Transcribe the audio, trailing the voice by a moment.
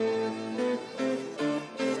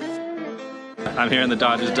I'm here in the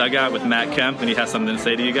Dodgers dugout with Matt Kemp, and he has something to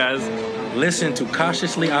say to you guys. Listen to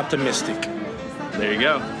Cautiously Optimistic. There you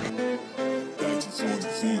go.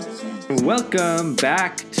 Welcome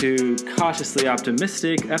back to Cautiously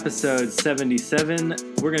Optimistic, episode 77.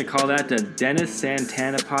 We're going to call that the Dennis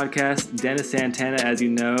Santana podcast. Dennis Santana, as you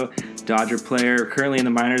know, Dodger player, currently in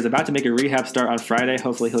the minors, about to make a rehab start on Friday.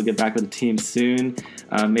 Hopefully he'll get back with the team soon.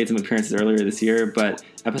 Made some appearances earlier this year, but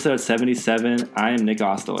episode 77, I am Nick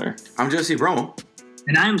Osteler. I'm Jesse Bromo.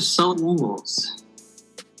 And I'm Sully Ingles.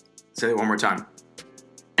 Say it one more time.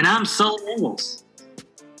 And I'm Sully Ingles.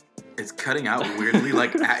 It's cutting out weirdly,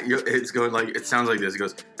 it's going like, it sounds like this. It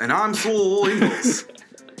goes, and I'm Sully Ingles.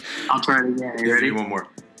 I'll try it again. You ready? One more.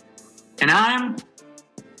 And I'm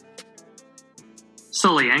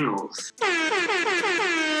Sully Ingles.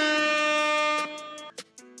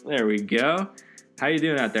 There we go. How you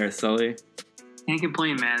doing out there, Sully? Can't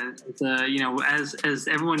complain, man. It's as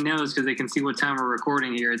everyone knows, because they can see what time we're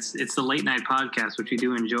recording here. It's the late night podcast, which we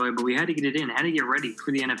do enjoy, but we had to get it in. Had to get ready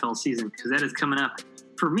for the NFL season because that is coming up.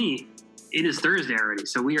 For me, it is Thursday already,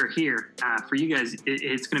 so we are here. For you guys,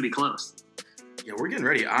 it's going to be close. Yeah, we're getting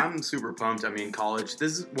ready. I'm super pumped. I mean, college.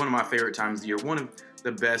 This is one of my favorite times of the year. One of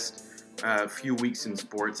the best few weeks in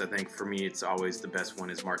sports. I think for me, it's always the best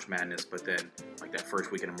one is March Madness, but then like that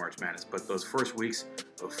first weekend of March Madness. But those first weeks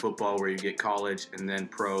of football where you get college and then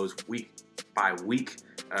pros week by week,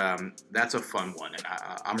 that's a fun one, and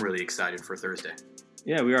I'm really excited for Thursday.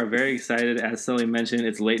 Yeah, we are very excited. As Sully mentioned,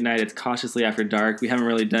 it's late night. It's cautiously after dark. We haven't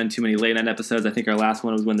really done too many late night episodes. I think our last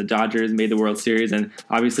one was when the Dodgers made the World Series, and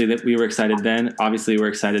obviously that we were excited then. Obviously, we're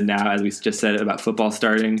excited now, as we just said, about football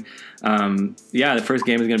starting. The first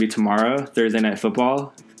game is going to be tomorrow, Thursday Night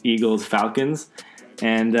Football, Eagles-Falcons.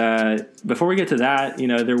 And before we get to that,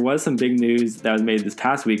 there was some big news that was made this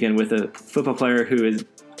past weekend with a football player who is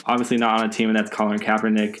obviously not on a team, and that's Colin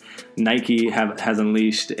Kaepernick. Nike has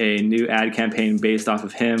unleashed a new ad campaign based off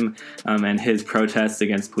of him and his protests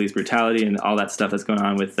against police brutality and all that stuff that's going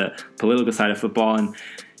on with the political side of football. And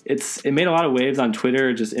it made a lot of waves on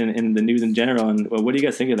Twitter, just in the news in general. And what do you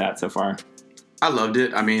guys think of that so far? I loved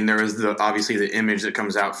it. I mean, there is obviously the image that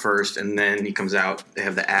comes out first, and then he comes out. They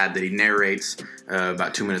have the ad that he narrates,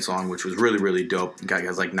 about 2 minutes long, which was really, really dope.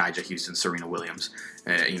 Guys like Nigel Houston, Serena Williams,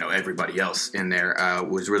 everybody else in there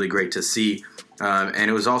was really great to see. And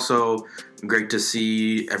it was also great to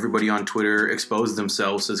see everybody on Twitter expose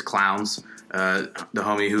themselves as clowns. The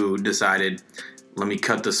homie who decided, let me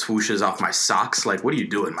cut the swooshes off my socks. Like, what are you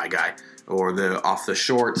doing, my guy? Or off the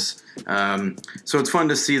shorts. So it's fun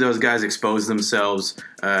to see those guys expose themselves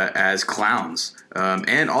as clowns.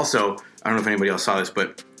 And also, I don't know if anybody else saw this,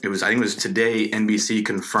 but I think it was today NBC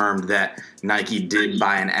confirmed that Nike did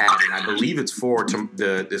buy an ad, and I believe it's for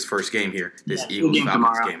this first game here, this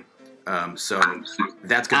Eagles-Falcons game. So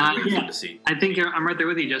that's going to be really fun to see. I think I'm right there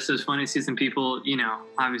with you. Just as funny to see some people,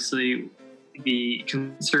 obviously the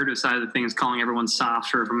conservative side of the things calling everyone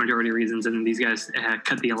soft for majority reasons, and then these guys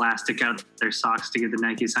cut the elastic out of their socks to get the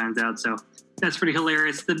Nike signs out. So that's pretty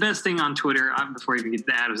hilarious. The best thing on Twitter, before you even get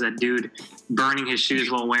to that, was that dude burning his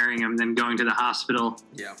shoes while wearing them, then going to the hospital.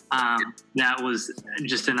 Yeah. That was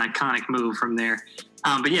just an iconic move from there.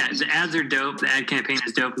 But yeah, the ads are dope. The ad campaign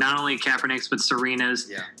is dope. Not only Kaepernick's, but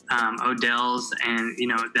Serena's, Odell's, and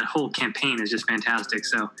that whole campaign is just fantastic.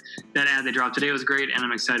 So that ad they dropped today was great, and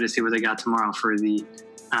I'm excited to see what they got tomorrow for the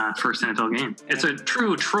first NFL game. It's a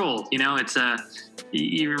true troll. It's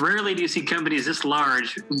you rarely do you see companies this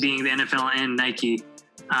large, being the NFL and Nike,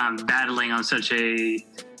 battling on such a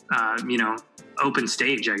open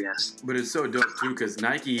stage, I guess. But it's so dope too because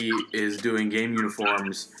Nike is doing game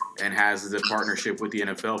uniforms and has the partnership with the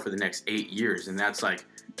NFL for the next 8 years, and that's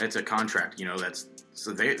a contract.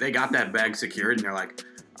 So they got that bag secured, and they're like,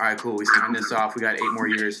 all right, cool, we signed this off. We got 8 more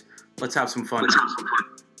years. Let's have some fun.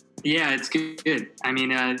 Yeah, it's good. I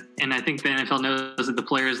mean, and I think the NFL knows that the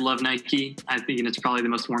players love Nike. I think it's probably the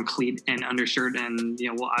most worn cleat and undershirt, and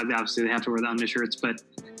obviously they have to wear the undershirts, but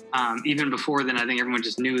even before then, I think everyone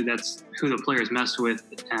just knew that's who the players messed with,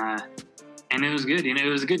 and it was good. It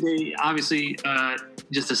was a good day. Obviously,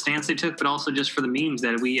 just the stance they took, but also just for the memes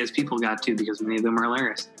that we as people got to, because many of them are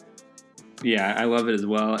hilarious. Yeah, I love it as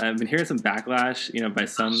well. I've been hearing some backlash, by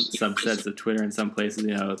some subsets of Twitter in some places.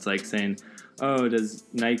 It's like saying, "Oh, does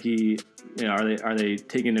Nike, are they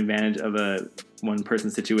taking advantage of a one-person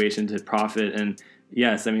situation to profit?" And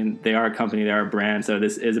yes, I mean, they are a company, they are a brand, so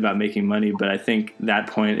this is about making money. But I think that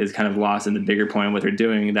point is kind of lost in the bigger point of what they're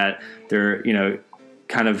doing, that they're,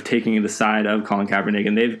 kind of taking the side of Colin Kaepernick,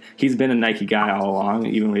 and he's been a Nike guy all along,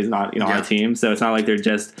 even when he's not on a team. So it's not like they're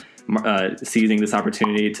just seizing this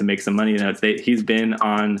opportunity to make some money. He's been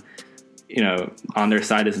on on their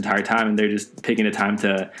side this entire time, and they're just picking a time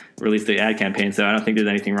to release the ad campaign. So I don't think there's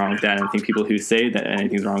anything wrong with that. And I think people who say that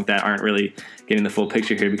anything's wrong with that aren't really getting the full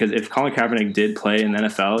picture here, because if Colin Kaepernick did play in the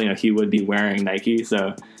NFL, he would be wearing Nike.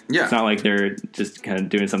 So it's not like they're just kind of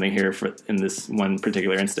doing something here in this one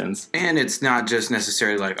particular instance. And it's not just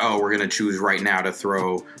necessarily like, oh, we're going to choose right now to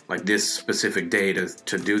throw like this specific day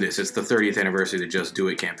to do this. It's the 30th anniversary of the Just Do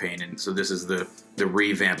It campaign. And so this is the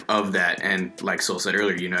revamp of that. And like Sol said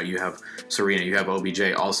earlier, you have Serena, you have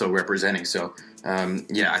OBJ also representing. So,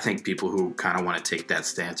 I think people who kind of want to take that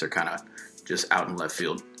stance are kind of just out in left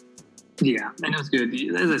field. Yeah, and it was good.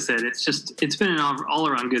 As I said, it's been an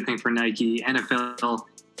all-around good thing for Nike. NFL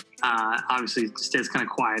obviously stays kind of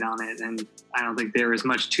quiet on it, and I don't think there is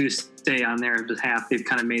much to say on their behalf. They've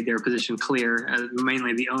kind of made their position clear,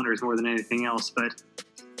 mainly the owners more than anything else. But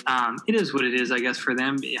it is what it is, I guess, for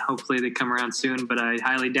them. Hopefully they come around soon, but I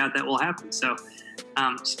highly doubt that will happen. So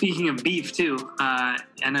speaking of beef, too, I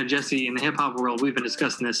know, Jesse, in the hip-hop world, we've been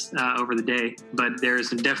discussing this over the day, but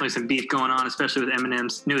there's definitely some beef going on, especially with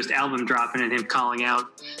Eminem's newest album dropping and him calling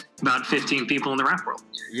out about 15 people in the rap world.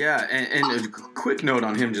 Yeah, and a quick note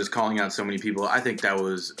on him just calling out so many people. I think that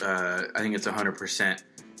was, I think it's 100%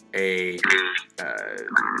 it's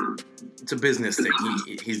a business thing.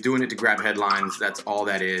 He's doing it to grab headlines. That's all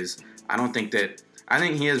that is. I think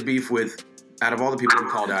he has beef with, out of all the people who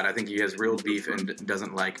called out, I think he has real beef and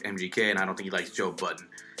doesn't like MGK, and I don't think he likes Joe Budden.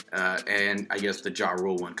 And I guess the Ja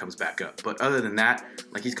Rule one comes back up. But other than that,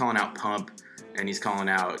 like, he's calling out Pump, and he's calling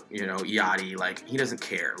out, Yachty. Like, he doesn't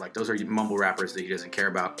care. Like, those are mumble rappers that he doesn't care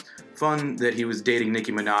about. Fun that he was dating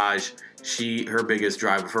Nicki Minaj. Her biggest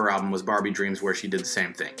drive of her album was Barbie Dreams, where she did the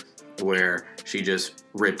same thing, where she just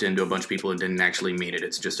ripped into a bunch of people and didn't actually mean it.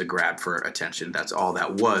 It's just a grab for attention. That's all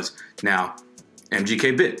that was. Now,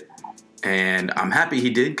 MGK bit. And I'm happy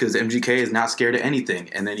he did, because MGK is not scared of anything.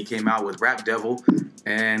 And then he came out with Rap Devil,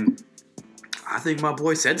 and I think my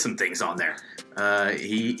boy said some things on there.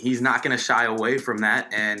 He's not going to shy away from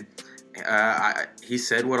that. And he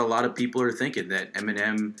said what a lot of people are thinking, that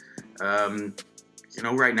Eminem,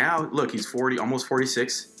 right now, look, he's 40, almost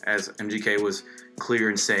 46, as MGK was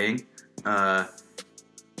clear in saying.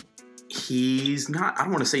 He's not, I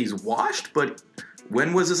don't want to say he's washed, but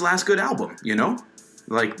when was his last good album,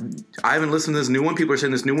 Like, I haven't listened to this new one. People are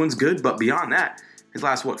saying this new one's good, but beyond that, his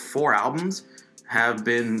last, 4 albums have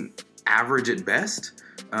been average at best.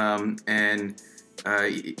 MGK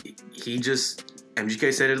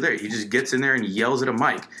said it there, he just gets in there and yells at a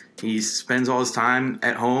mic. He spends all his time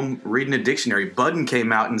at home reading a dictionary. Budden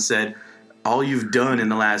came out and said, all you've done in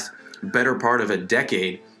the last better part of a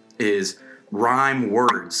decade is rhyme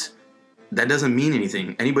words. That doesn't mean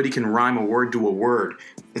anything. Anybody can rhyme a word to a word.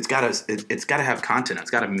 It's gotta have content. It's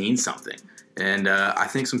gotta mean something. And I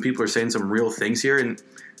think some people are saying some real things here. And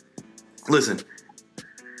listen,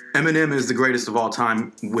 Eminem is the greatest of all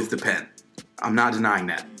time with the pen. I'm not denying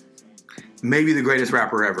that. Maybe the greatest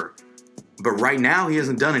rapper ever. But right now, he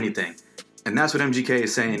hasn't done anything. And that's what MGK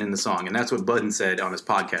is saying in the song. And that's what Budden said on his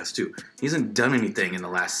podcast, too. He hasn't done anything in the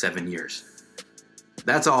last 7 years.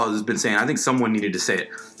 That's all I've been saying. I think someone needed to say it.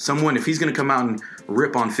 Someone, if he's going to come out and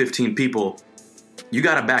rip on 15 people, you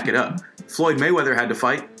got to back it up. Floyd Mayweather had to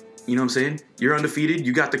fight. You know what I'm saying? You're undefeated.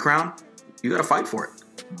 You got the crown. You got to fight for it.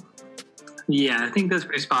 Yeah, I think that's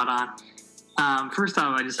pretty spot on. First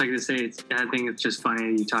off, I just like to say, I think it's just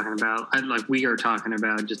funny you talking about, we are talking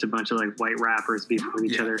about just a bunch of white rappers beefing with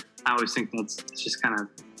each other. I always think it's just kind of,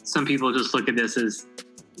 some people just look at this as,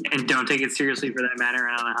 and don't take it seriously for that matter.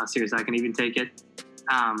 I don't know how serious I can even take it.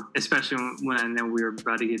 Especially when I know we were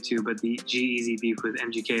about to get to, but the G-Eazy beef with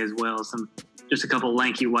MGK as well. Just a couple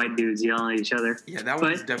lanky white dudes yelling at each other. Yeah, that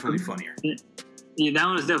one was definitely funnier. Yeah, that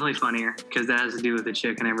one was definitely funnier because that has to do with the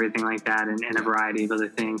chick and everything like that, and a variety of other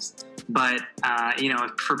things. But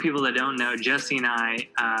for people that don't know, Jesse and I,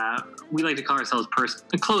 we like to call ourselves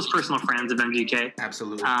close personal friends of MGK.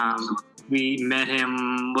 Absolutely. We met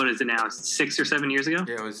him, what is it now, 6 or 7 years ago?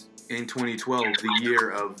 Yeah, it was in 2012, the year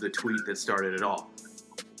of the tweet that started it all.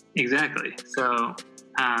 Exactly. So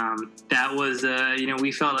that was,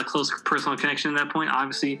 we felt a close personal connection at that point.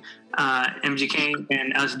 Obviously, MGK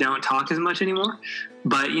and us don't talk as much anymore,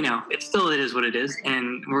 but it is what it is,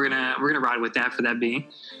 and we're gonna ride with that for that being.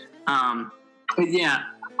 But yeah,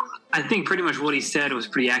 I think pretty much what he said was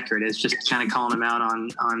pretty accurate. It's just kind of calling him out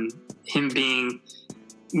on him being,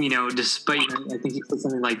 despite, I think he said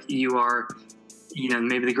something like, you are,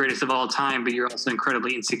 maybe the greatest of all time, but you're also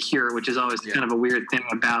incredibly insecure, which is always kind of a weird thing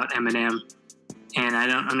about Eminem. And I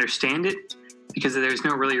don't understand it because there's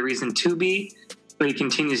no really reason to be, but he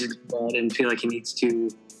continues to do that and feel like he needs to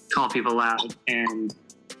call people out and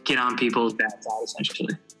get on people's bad side,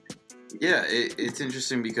 essentially. Yeah, it's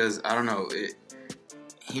interesting because I don't know.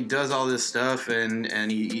 He does all this stuff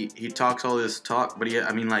and he talks all this talk, but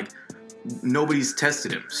nobody's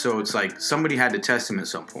tested him. So it's like somebody had to test him at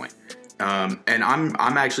some point. And I'm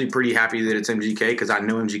actually pretty happy that it's MGK because I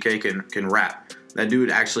know MGK can rap. That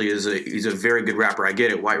dude actually he's a very good rapper. I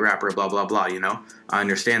get it, white rapper, blah blah blah. You know, I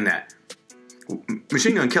understand that.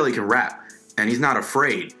 Machine Gun Kelly can rap, and he's not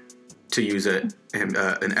afraid to use an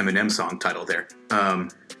Eminem song title there.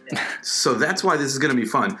 So that's why this is going to be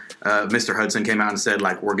fun. Mr. Hudson came out and said,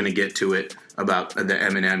 like, we're going to get to it about the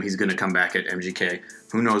Eminem. He's going to come back at MGK.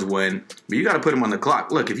 Who knows when. But you got to put him on the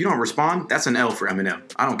clock. Look, if you don't respond, that's an L for Eminem.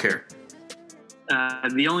 I don't care.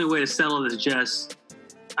 The only way to settle this, Jess,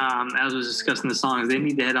 as was discussed in the song, is they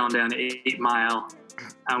need to head on down to 8 Mile.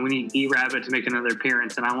 We need E-Rabbit to make another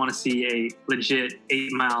appearance, and I want to see a legit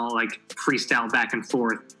 8 Mile, like, freestyle back and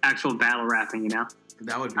forth, actual battle rapping, you know?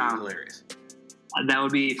 That would be hilarious. That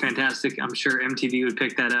would be fantastic. I'm sure MTV would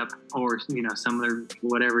pick that up, or, you know, some other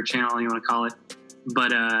whatever channel you want to call it.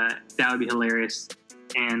 But that would be hilarious,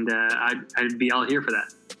 and I'd be all here for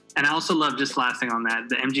that. And I also love, just last thing on that,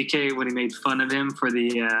 the MGK, when he made fun of him for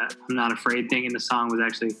the I'm Not Afraid thing in the song, was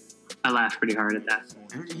actually, I laughed pretty hard at that.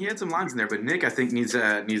 He had some lines in there, but Nick, I think, needs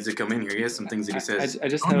to come in here. He has some things that he says. I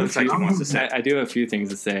just have he wants to say. I do have a few things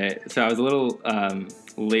to say. So I was a little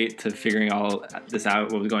late to figuring all this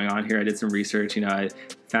out, what was going on here. I did some research. You know, I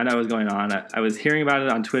found out what was going on. I was hearing about it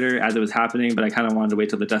on Twitter as it was happening, but I kind of wanted to wait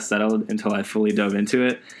till the dust settled until I fully dove into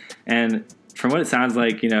it. And from what it sounds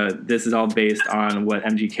like, you know, this is all based on what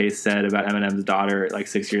MGK said about Eminem's daughter like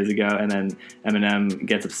 6 years ago, and then Eminem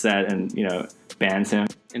gets upset and, you know, bans him.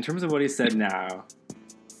 In terms of what he said now,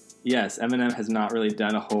 yes, Eminem has not really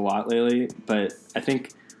done a whole lot lately, but I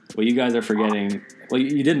think what you guys are forgetting, well,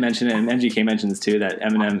 you did mention it, and MGK mentions too, that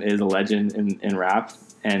Eminem is a legend in rap.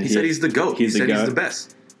 And he said he's the GOAT. He said he's the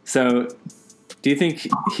best. So do you think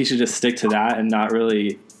he should just stick to that and not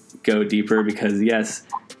really go deeper? Because, yes,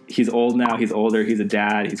 he's old now, he's older, he's a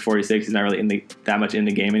dad, he's 46, he's not really that much in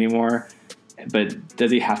the game anymore. But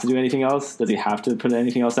does he have to do anything else? Does he have to put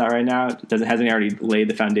anything else out right now? Hasn't he already laid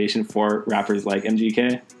the foundation for rappers like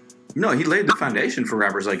MGK? No, he laid the foundation for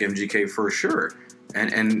rappers like MGK for sure.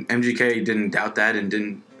 And MGK didn't doubt that and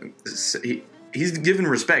didn't... He's given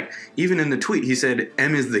respect. Even in the tweet, he said,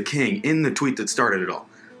 M is the king, in the tweet that started it all.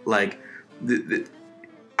 Like,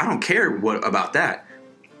 I don't care about that.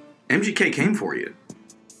 MGK came for you.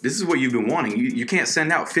 This is what you've been wanting. You can't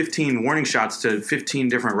send out 15 warning shots to 15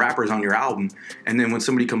 different rappers on your album, and then when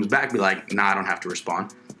somebody comes back, be like, nah, I don't have to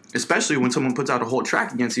respond. Especially when someone puts out a whole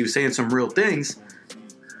track against you saying some real things,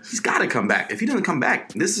 he's got to come back. If he doesn't come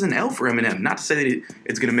back, this is an L for Eminem. Not to say that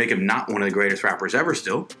it's going to make him not one of the greatest rappers ever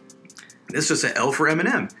still. It's just an L for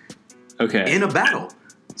Eminem. Okay. In a battle.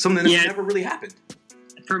 Something that's never really happened.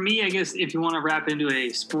 For me, I guess if you want to wrap into a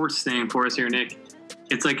sports thing for us here, Nick,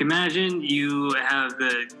 it's like, imagine you have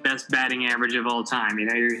the best batting average of all time. You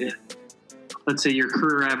know, let's say your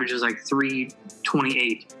career average is like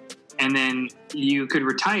 328, and then you could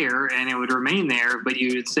retire and it would remain there, but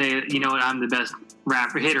you would say, you know what, I'm the best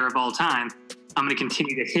hitter of all time. I'm going to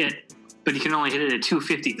continue to hit, but you can only hit it at a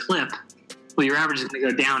 250 clip. Well, your average is going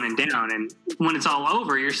to go down and down, and when it's all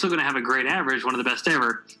over, you're still going to have a great average, one of the best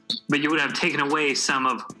ever, but you would have taken away some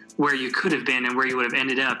of where you could have been and where you would have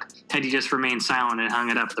ended up had you just remained silent and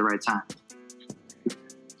hung it up at the right time.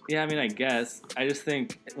 Yeah, I mean, I guess. I just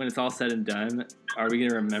think when it's all said and done, are we going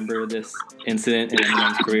to remember this incident in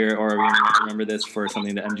Eminem's career, or are we going to remember this for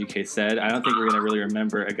something that MGK said? I don't think we're going to really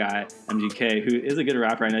remember a guy, MGK, who is a good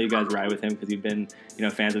rapper. I know you guys ride with him because you've been, you know,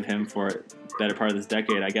 fans of him for the better part of this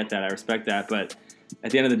decade. I get that. I respect that. But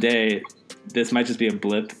at the end of the day, this might just be a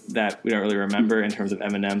blip that we don't really remember in terms of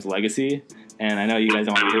Eminem's legacy. And I know you guys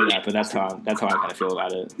don't want to hear that, but that's how I kind of feel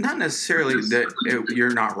about it. Not necessarily that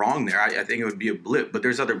you're not wrong there. I think it would be a blip, but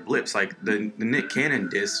there's other blips. Like the Nick Cannon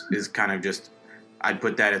diss is kind of just, I'd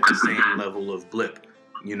put that at the same level of blip.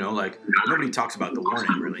 You know, like nobody talks about the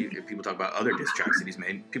warning really. If people talk about other diss tracks that he's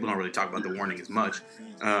made, people don't really talk about the warning as much.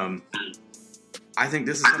 I think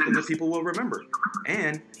this is something that people will remember.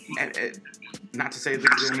 And not to say this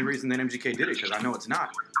is the only reason that MGK did it, because I know it's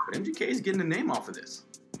not, but MGK is getting a name off of this.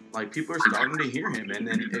 Like, people are starting to hear him, and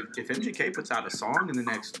then if MGK puts out a song in the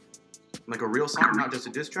next, like a real song, not just a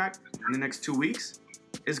diss track, in the next 2 weeks,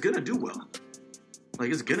 it's gonna do well.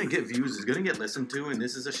 Like, it's gonna get views, it's gonna get listened to, and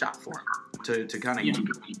this is a shot for him to kind of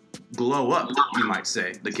blow up, you might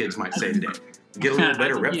say, the kids might say today. Get a little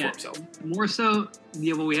better rep for himself. More so,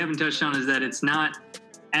 what we haven't touched on is that it's not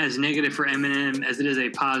as negative for Eminem as it is a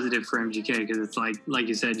positive for MGK, because it's like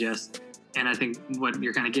you said, Jess. And I think what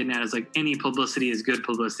you're kind of getting at is like any publicity is good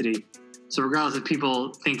publicity. So regardless if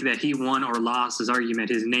people think that he won or lost his argument,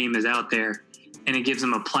 his name is out there, and it gives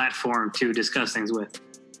him a platform to discuss things with.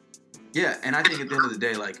 Yeah, and I think at the end of the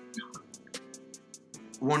day, like,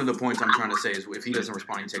 one of the points I'm trying to say is if he doesn't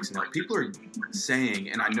respond, he takes an L. People are saying,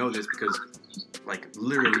 and I know this because, like,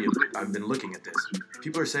 literally I've been looking at this.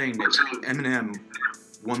 People are saying that Eminem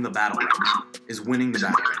won the battle right now, is winning the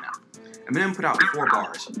battle right now. Eminem put out 4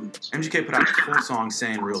 bars. MGK put out a full song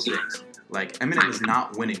saying real things. Like, Eminem is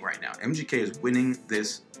not winning right now. MGK is winning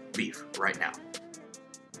this beef right now.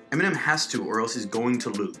 Eminem has to, or else he's going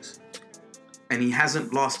to lose. And he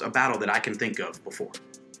hasn't lost a battle that I can think of before.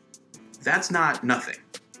 That's not nothing.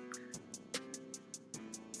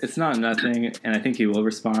 It's not nothing, and I think he will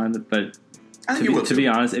respond. But I think he will. To be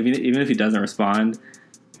honest, even if he doesn't respond,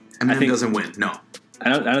 Eminem doesn't win. No,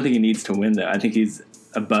 I don't think he needs to win though. I think he's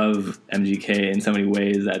above MGK in so many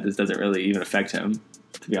ways that this doesn't really even affect him.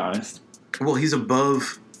 To be honest. Well, he's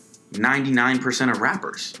above 99% of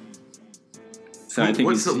rappers. So I think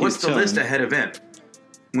what's the list ahead of him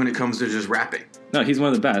when it comes to just rapping? No, he's one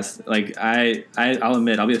of the best. Like I'll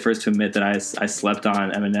admit, I'll be the first to admit that I slept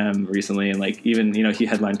on Eminem recently, and like even he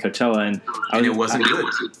headlined Coachella, and it wasn't good.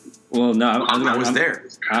 Well, no, I was there.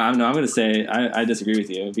 I'm going to say I disagree with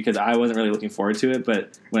you because I wasn't really looking forward to it.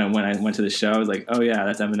 But when I went to the show, I was like, oh yeah,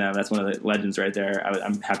 that's Eminem. That's one of the legends right there.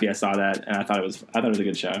 I'm happy I saw that, and I thought it was a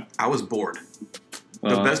good show. I was bored.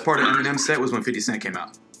 Well, the best part of Eminem's set was when 50 Cent came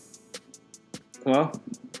out. Well,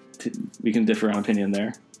 we can differ on opinion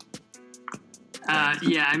there.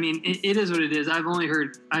 Yeah, I mean, it is what it is. I've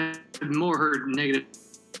more heard negative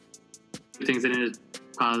things than it is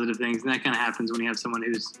positive things, and that kind of happens when you have someone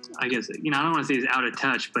who's, I guess, I don't want to say he's out of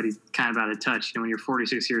touch, but he's kind of out of touch. When you're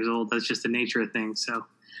 46 years old, that's just the nature of things. So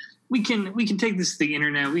we can take this to the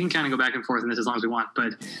internet. We can kind of go back and forth on this as long as we want,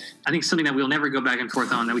 but I think something that we'll never go back and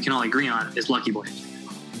forth on that we can all agree on is Lucky Boy.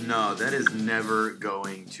 No, that is never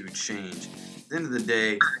going to change. At the end of the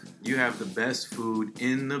day, you have the best food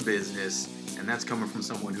in the business, and that's coming from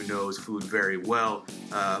someone who knows food very well.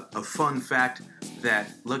 A fun fact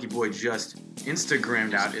that Lucky Boy just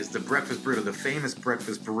Instagrammed out is the breakfast burrito, the famous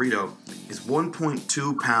breakfast burrito, is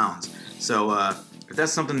 1.2 pounds. So if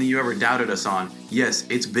that's something that you ever doubted us on, yes,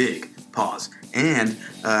 it's big. Pause. And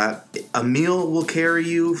a meal will carry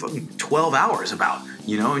you 12 hours about,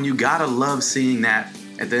 and you gotta love seeing that.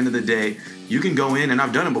 At the end of the day, you can go in, and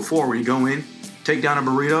I've done it before, where you go in, take down a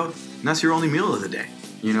burrito, and that's your only meal of the day,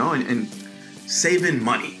 and saving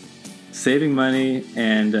money. Saving money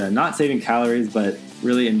and not saving calories, but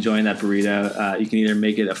really enjoying that burrito. You can either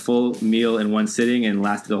make it a full meal in one sitting and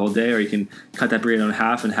last the whole day, or you can cut that burrito in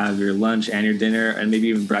half and have your lunch and your dinner and maybe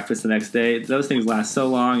even breakfast the next day. Those things last so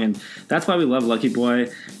long, and that's why we love Lucky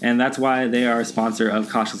Boy, and that's why they are a sponsor of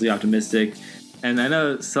Cautiously Optimistic. And I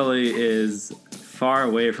know Sully is far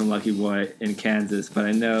away from Lucky Boy in Kansas, but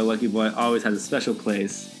I know Lucky Boy always has a special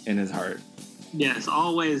place in his heart. Yes,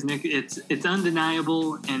 always, Nick. It's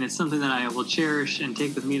undeniable, and it's something that I will cherish and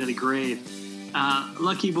take with me to the grave.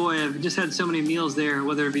 Lucky Boy, I've just had so many meals there,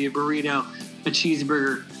 whether it be a burrito, a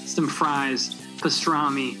cheeseburger, some fries,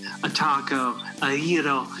 pastrami, a taco, a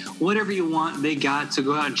gyro, whatever you want, they got, so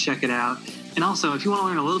go out and check it out. And also, if you want to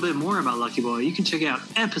learn a little bit more about Lucky Boy, you can check out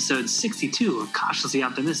episode 62 of Cautiously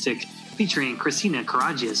Optimistic, featuring Christina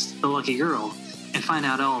Karagias, the lucky girl, and find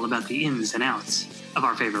out all about the ins and outs of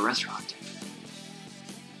our favorite restaurant.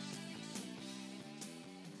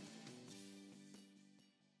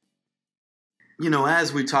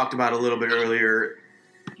 As we talked about a little bit earlier,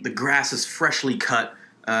 the grass is freshly cut,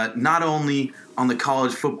 not only on the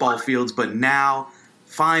college football fields, but now,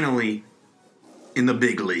 finally, in the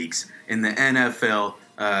big leagues, in the NFL.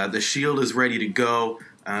 The Shield is ready to go,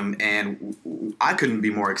 and I couldn't be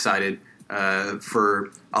more excited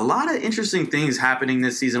for a lot of interesting things happening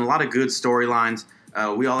this season, a lot of good storylines.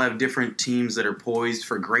 We all have different teams that are poised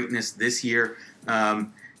for greatness this year.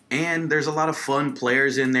 And there's a lot of fun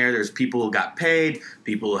players in there. There's people who got paid,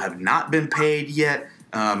 people who have not been paid yet,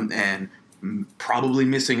 and probably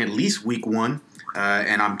missing at least week 1.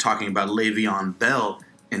 And I'm talking about Le'Veon Bell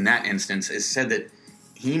in that instance. It's said that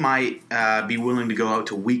he might be willing to go out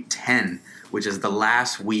to week 10, which is the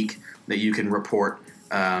last week that you can report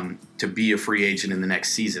to be a free agent in the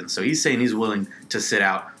next season. So he's saying he's willing to sit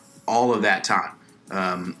out all of that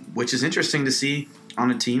time, which is interesting to see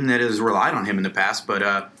on a team that has relied on him in the past.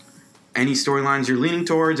 But any storylines you're leaning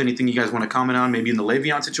towards? Anything you guys want to comment on, maybe in the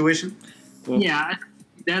Le'Veon situation? Yeah,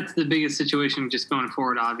 that's the biggest situation just going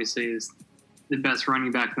forward, obviously, is the best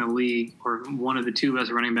running back in the league, or one of the 2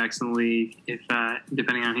 best running backs in the league, if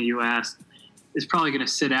depending on who you ask, is probably going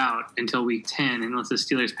to sit out until week 10 unless the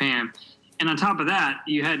Steelers pay him. And on top of that,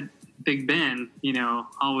 you had Big Ben,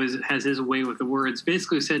 always has his way with the words,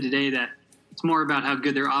 basically said today that it's more about how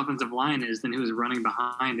good their offensive line is than who's running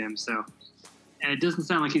behind him. So it doesn't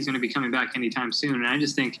sound like he's going to be coming back anytime soon. And I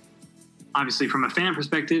just think, obviously, from a fan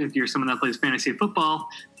perspective, if you're someone that plays fantasy football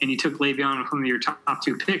and you took Le'Veon with one of your top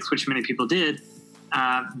 2 picks, which many people did,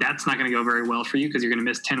 that's not going to go very well for you because you're going to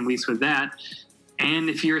miss 10 weeks with that. And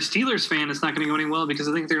if you're a Steelers fan, it's not going to go any well because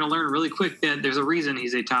I think they're going to learn really quick that there's a reason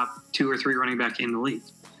he's a top 2 or 3 running back in the league.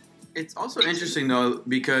 It's also interesting, though,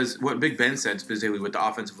 because what Big Ben said specifically with the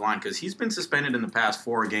offensive line, because he's been suspended in the past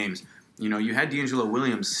 4 games. You had D'Angelo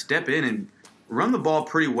Williams step in and run the ball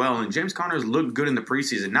pretty well, and James Conner's looked good in the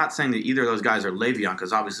preseason. Not saying that either of those guys are Le'Veon,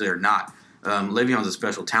 because obviously they're not. Le'Veon's a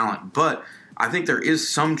special talent, but I think there is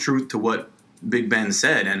some truth to what Big Ben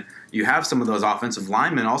said, and you have some of those offensive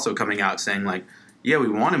linemen also coming out saying, like, yeah, we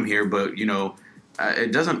want him here, but,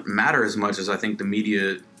 it doesn't matter as much as I think the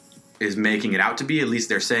media is making it out to be. At least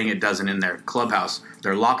they're saying it doesn't in their clubhouse,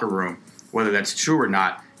 their locker room. Whether that's true or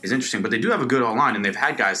not is interesting, but they do have a good O-line, and they've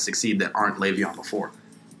had guys succeed that aren't Le'Veon before.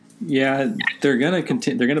 Yeah, they're gonna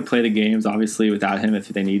continue. They're gonna play the games obviously without him if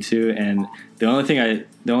they need to. And the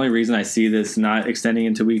only reason I see this not extending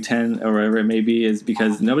into week 10 or whatever it may be is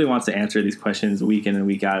because nobody wants to answer these questions week in and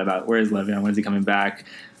week out about where is Le'Veon, when's he coming back,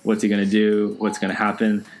 what's he gonna do, what's gonna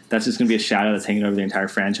happen. That's just gonna be a shadow that's hanging over the entire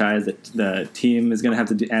franchise. The team is gonna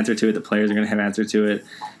have to answer to it. The players are gonna have answer to it.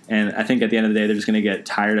 And I think at the end of the day, they're just gonna get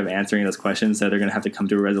tired of answering those questions. So they're gonna have to come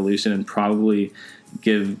to a resolution and probably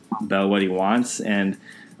give Bell what he wants. And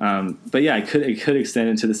but yeah, it could extend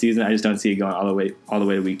into the season. I just don't see it going all the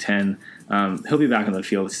way to week 10. He'll be back on the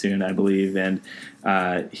field soon, I believe, and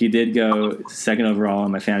he did go 2nd overall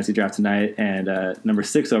in my fantasy draft tonight, and number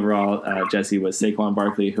 6 overall, Jesse, was Saquon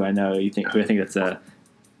Barkley, who I know you think is a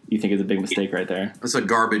big mistake right there. That's a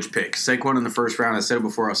garbage pick. Saquon in the first round. I said it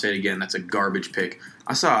before. I'll say it again. That's a garbage pick.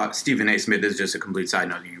 I saw Stephen A. Smith. This is just a complete side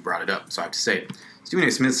note. You brought it up, so I have to say it. Stephen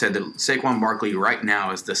A. Smith said that Saquon Barkley right now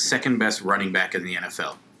is the 2nd best running back in the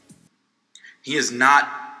NFL. He has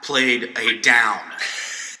not played a down.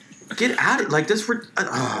 Get out of it. Like, this.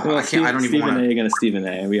 I can't. I don't even want to. Stephen A. against Stephen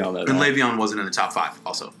A. We all know that. And Le'Veon wasn't in the top 5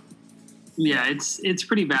 also. Yeah, it's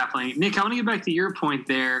pretty baffling. Nick, I want to get back to your point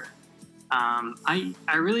there. I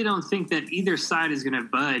really don't think that either side is going to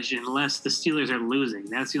budge unless the Steelers are losing.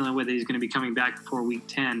 That's the only way that he's going to be coming back before week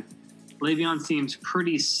 10. Le'Veon seems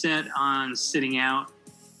pretty set on sitting out.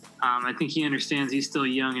 I think he understands he's still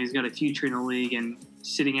young and he's got a future in the league, and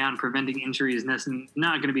sitting out and preventing injuries is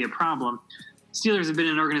not going to be a problem. Steelers have been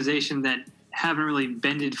an organization that haven't really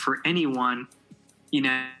bended for anyone.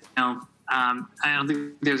 I don't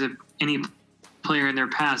think there's any player in their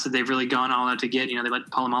past that they've really gone all out to get. They let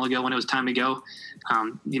Polamalu go when it was time to go.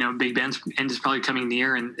 Big Ben's end is probably coming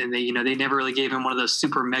near, and they never really gave him one of those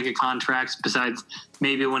super mega contracts besides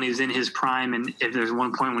maybe when he's in his prime and if there's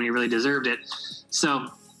one point when he really deserved it. So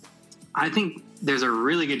I think there's a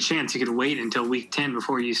really good chance you could wait until week 10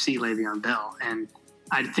 before you see Le'Veon Bell. And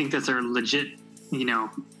I think that's a legit,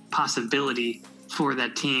 possibility for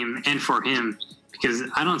that team and for him, because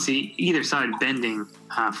I don't see either side bending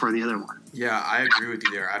for the other one. Yeah, I agree with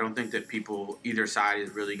you there. I don't think that either side is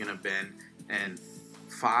really going to bend. And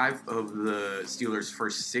 5 of the Steelers'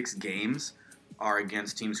 first 6 games are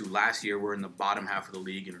against teams who last year were in the bottom half of the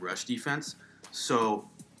league in rush defense. So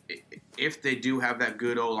if they do have that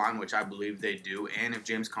good O-line, which I believe they do, and if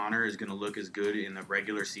James Conner is going to look as good in the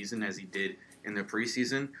regular season as he did in the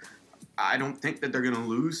preseason, I don't think that they're going to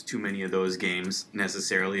lose too many of those games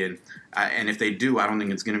necessarily. And if they do, I don't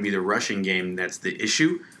think it's going to be the rushing game that's the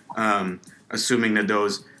issue, assuming that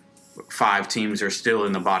those 5 teams are still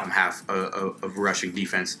in the bottom half of rushing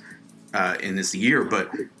defense in this year.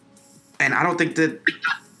 And I don't think that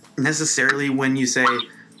necessarily when you say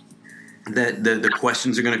that the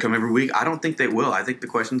questions are going to come every week, I don't think they will. I think the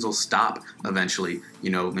questions will stop eventually,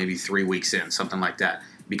 maybe 3 weeks in, something like that,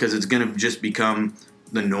 because it's going to just become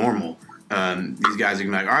the normal. These guys are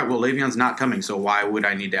going to be like, all right, well, Le'Veon's not coming, so why would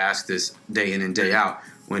I need to ask this day in and day out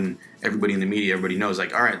when everybody in the media, everybody knows,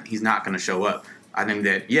 like, all right, he's not going to show up. I think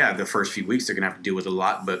that, yeah, the first few weeks they're going to have to deal with a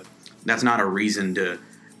lot, but that's not a reason to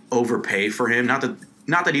overpay for him. Not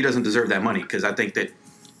that he doesn't deserve that money, because I think that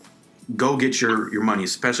go get your money,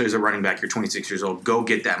 especially as a running back. You're 26 years old. Go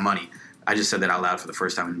get that money. I just said that out loud for the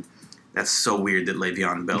first time. And that's so weird that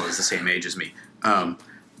Le'Veon Bell is the same age as me.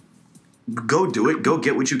 Go do it. Go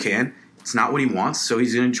get what you can. It's not what he wants, so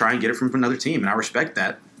he's going to try and get it from another team, and I respect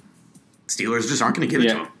that. Steelers just aren't going to give it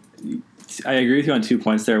to him. I agree with you on 2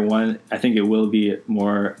 points there. One, I think it will be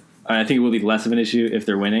less of an issue if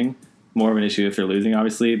they're winning, more of an issue if they're losing,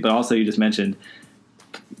 obviously. But also, you just mentioned,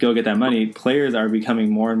 go get that money. Players are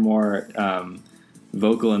becoming more and more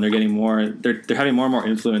vocal, and they're getting more. They're having more and more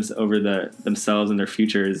influence over themselves and their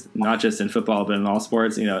futures, not just in football but in all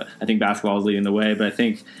sports. I think basketball is leading the way, but I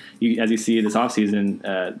think as you see this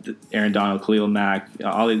offseason, Aaron Donald, Khalil Mack,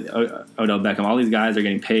 Odell Beckham, all these guys are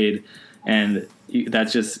getting paid, and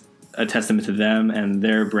that's just a testament to them and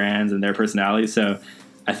their brands and their personalities. So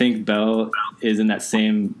I think Bell is in that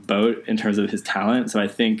same boat in terms of his talent. So I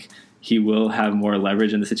think he will have more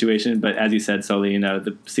leverage in the situation. But as you said, Sully,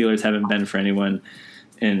 the Steelers haven't been for anyone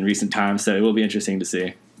in recent times, so it will be interesting to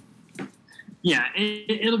see. Yeah,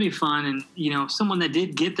 it'll be fun. And, someone that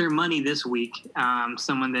did get their money this week,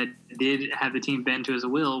 someone that did have the team bend to his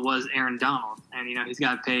will was Aaron Donald. And, he's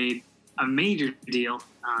got paid a major deal.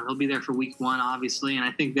 He'll be there for week 1, obviously, and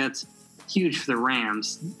I think that's huge for the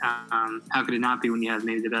Rams. How could it not be when you have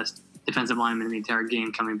maybe the best defensive lineman in the entire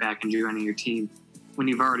game coming back and joining your team when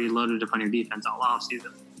you've already loaded up on your defense all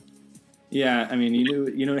offseason? Yeah, I mean, you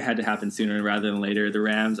knew it had to happen sooner rather than later. The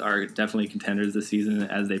Rams are definitely contenders this season,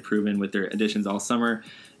 as they've proven with their additions all summer.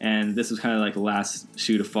 And this was kind of like the last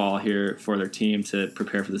shoe to fall here for their team to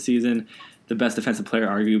prepare for the season. The best defensive player,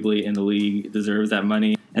 arguably, in the league deserves that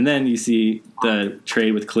money. And then you see the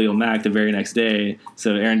trade with Khalil Mack the very next day.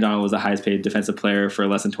 So Aaron Donald was the highest paid defensive player for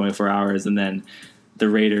less than 24 hours. And then the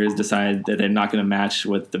Raiders decide that they're not going to match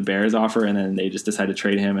what the Bears offer. And then they just decide to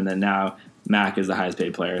trade him. And then now Mack is the highest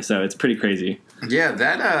paid player. So it's pretty crazy. Yeah,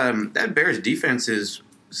 that Bears defense is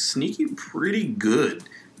sneaky pretty good.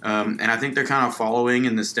 And I think they're kind of following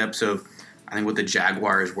in the steps of, I think, what the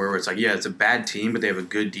Jaguars were, where it's like, yeah, it's a bad team, but they have a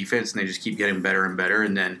good defense, and they just keep getting better and better.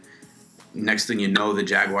 And then next thing you know, the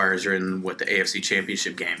Jaguars are in, the AFC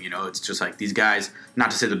Championship game. It's just like these guys,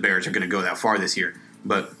 not to say the Bears are going to go that far this year,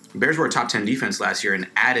 but Bears were a top 10 defense last year and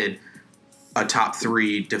added a top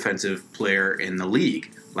 3 defensive player in the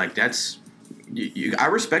league. Like, that's I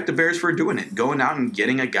respect the Bears for doing it, going out and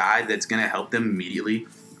getting a guy that's going to help them immediately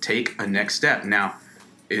take a next step. Now,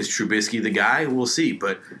 is Trubisky the guy? We'll see,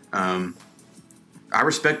 but I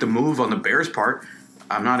respect the move on the Bears' part.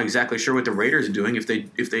 I'm not exactly sure what the Raiders are doing. If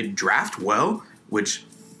they draft well, which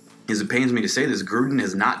it pains me to say this, Gruden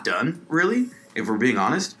has not done, really, if we're being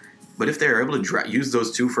honest. But if they're able to use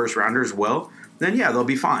those 2 first-rounders well, then, yeah, they'll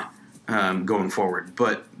be fine going forward.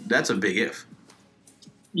 But that's a big if.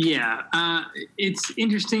 Yeah, it's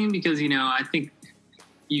interesting because, I think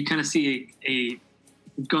you kind of see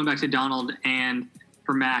going back to Donald and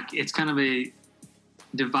for Mack, it's kind of a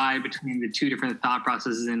divide between the 2 different thought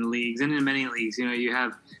processes in leagues and in many leagues. You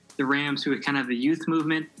have the Rams who kind of have the youth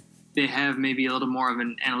movement. They have maybe a little more of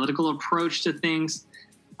an analytical approach to things.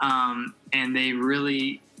 And they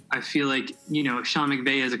really, I feel like, Sean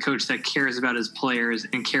McVay is a coach that cares about his players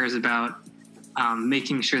and cares about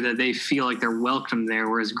making sure that they feel like they're welcome there.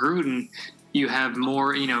 Whereas Gruden, you have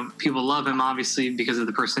more, people love him obviously because of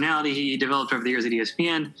the personality he developed over the years at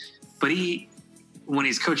ESPN, but when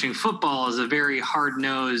he's coaching football, is a very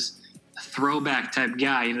hard-nosed throwback type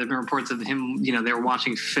guy. There have been reports of him, they were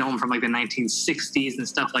watching film from like the 1960s and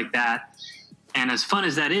stuff like that. And as fun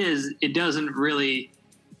as that is, it doesn't really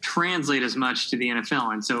translate as much to the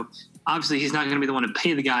NFL. And so obviously he's not going to be the one to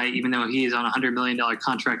pay the guy, even though he is on a $100 million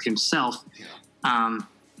contract himself.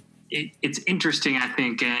 It's interesting, I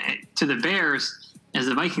think, to the Bears, as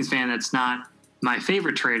a Vikings fan, that's not my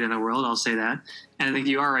favorite trade in the world, I'll say that. And I think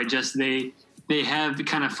you are right, just they have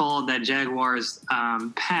kind of followed that Jaguars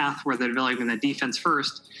path where they're developing that defense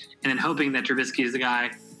first and then hoping that Trubisky is the guy,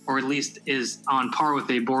 or at least is on par with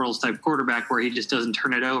a Bortles-type quarterback where he just doesn't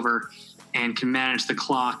turn it over and can manage the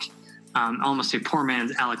clock, almost a poor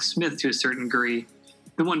man's Alex Smith to a certain degree.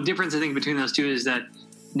 The one difference, I think, between those 2 is that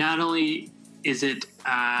not only is it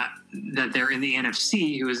that they're in the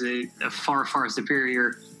NFC, who is a far, far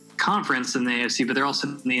superior conference than the AFC, but they're also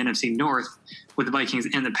in the NFC North with the Vikings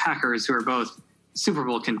and the Packers, who are both Super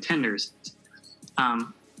Bowl contenders.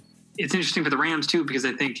 It's interesting for the Rams too, because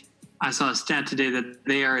I think I saw a stat today that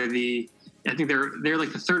they are I think they're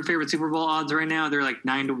like the 3rd favorite Super Bowl odds right now. They're like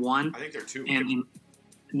 9-1. I think they're 2. And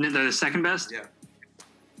they're the 2nd best. Yeah.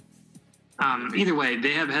 Either way,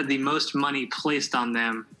 they have had the most money placed on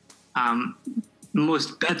them,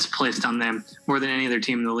 most bets placed on them more than any other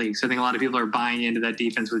team in the league. So I think a lot of people are buying into that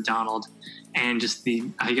defense with Donald, and just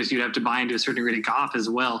I guess you'd have to buy into a certain degree to Goff as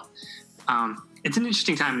well. It's an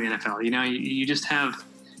interesting time in the NFL. You just have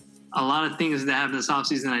a lot of things that happen this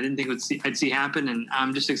offseason I didn't think I'd see happen, and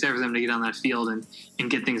I'm just excited for them to get on that field and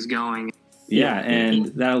get things going. Yeah, and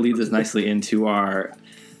that leads us nicely into our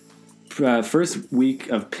first week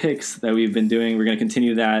of picks that we've been doing. We're going to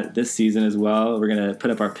continue that this season as well. We're going to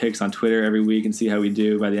put up our picks on Twitter every week and see how we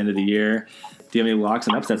do by the end of the year. Do you have any locks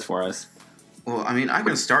and upsets for us? Well, I mean, I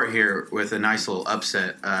can start here with a nice little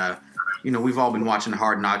upset. we've all been watching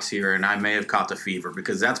Hard Knocks here, and I may have caught the fever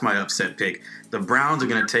because that's my upset pick. The Browns are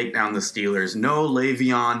going to take down the Steelers. No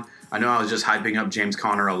Le'Veon. I know I was just hyping up James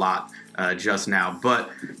Conner a lot just now, but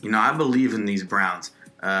I believe in these Browns.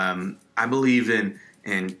 I believe in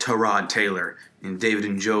Tyrod Taylor, in David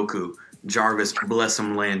Njoku, Jarvis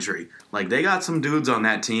Blessum Landry. Like, they got some dudes on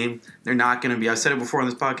that team. They're not going to be – I've said it before on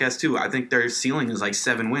this podcast too. I think their ceiling is like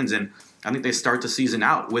 7 wins, and I think they start the season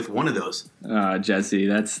out with one of those. Jesse,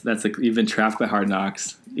 you've been trapped by Hard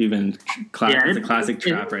Knocks. It's a classic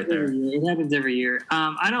trap right there. It happens every year.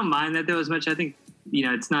 I don't mind that, though, as much. I think,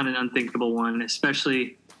 it's not an unthinkable one,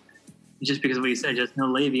 especially just because of what you said, just no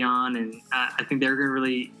Le'Veon, and I think they're going to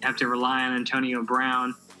really have to rely on Antonio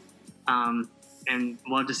Brown, and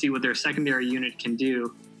we'll have to see what their secondary unit can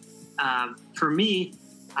do. For me,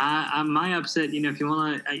 my upset, if you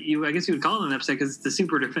want to, I guess you would call it an upset because it's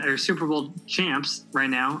the Super Bowl champs right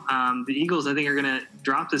now. The Eagles, I think, are going to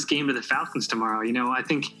drop this game to the Falcons tomorrow. I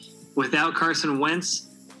think without Carson Wentz,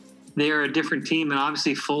 they are a different team, and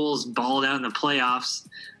obviously Foles balled out in the playoffs.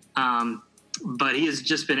 But he has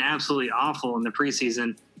just been absolutely awful in the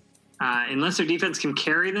preseason. Unless their defense can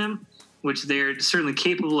carry them, which they're certainly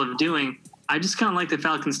capable of doing, I just kind of like the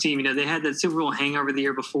Falcons team. They had that Super Bowl hangover the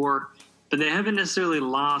year before, but they haven't necessarily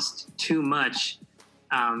lost too much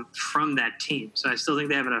from that team. So I still think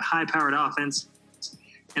they have a high-powered offense,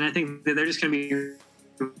 and I think that they're just going to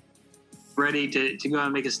be ready to go out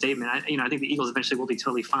and make a statement. I think the Eagles eventually will be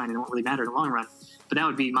totally fine, and it won't really matter in the long run. But that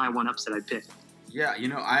would be my one upset I'd pick. Yeah,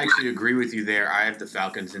 I actually agree with you there. I have the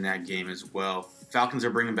Falcons in that game as well. Falcons are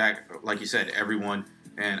bringing back, like you said, everyone.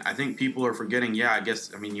 And I think people are forgetting, he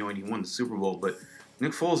won the Super Bowl, but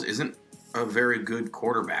Nick Foles isn't a very good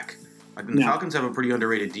quarterback. The Falcons have a pretty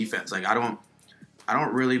underrated defense. Like, I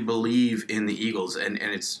don't really believe in the Eagles. And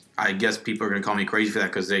it's, I guess people are going to call me crazy for that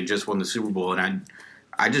because they just won the Super Bowl. And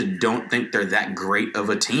I just don't think they're that great of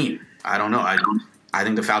a team. I don't know. I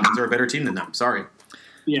think the Falcons are a better team than them. Sorry.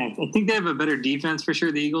 Yeah, I think they have a better defense for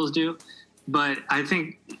sure. The Eagles do, but I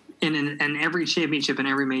think in every championship in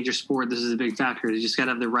every major sport, this is a big factor. You just got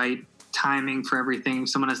to have the right timing for everything.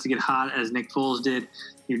 Someone has to get hot, as Nick Foles did.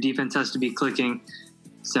 Your defense has to be clicking.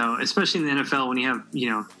 So, especially in the NFL, when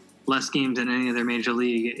you have less games than any other major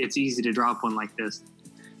league, it's easy to drop one like this.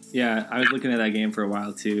 Yeah, I was looking at that game for a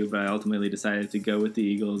while too, but I ultimately decided to go with the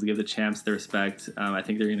Eagles, give the champs the respect. I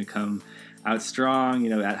think they're going to come out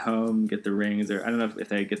strong, at home, get the rings, or I don't know if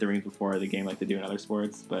they get the rings before the game like they do in other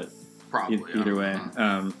sports, but probably either way,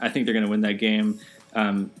 I think they're going to win that game.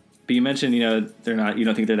 But you mentioned, they're not, you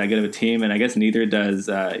don't think they're that good of a team, and I guess neither does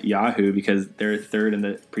Yahoo because they're third in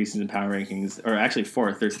the preseason power rankings, or actually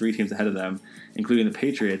fourth. There's 3 teams ahead of them, including the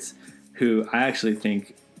Patriots, who I actually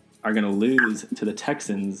think are going to lose to the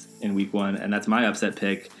Texans in Week 1, and that's my upset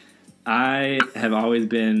pick. I have always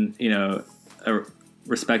been,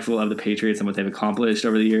 respectful of the Patriots and what they've accomplished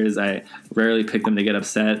over the years. I rarely pick them to get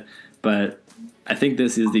upset, but I think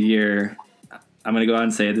this is the year. I'm going to go out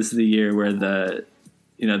and say this is the year where the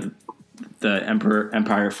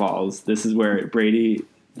empire falls. This is where Brady,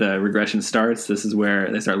 the regression starts. This is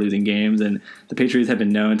where they start losing games, and the Patriots have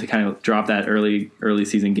been known to kind of drop that early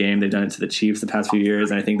season game. They've done it to the Chiefs the past few years,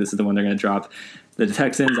 and I think this is the one they're going to drop. The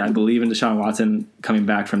Texans, I believe in Deshaun Watson coming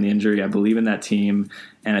back from the injury. I believe in that team,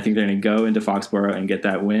 and I think they're going to go into Foxborough and get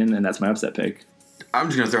that win, and that's my upset pick. I'm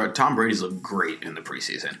just going to throw it. Tom Brady's looked great in the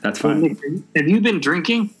preseason. That's fine. Have you been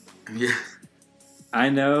drinking? Yeah. I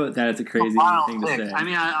know that it's a crazy thing to say. I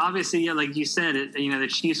mean, obviously, like you said, the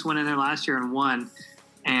Chiefs went in there last year and won,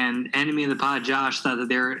 and enemy of the pod, Josh, thought that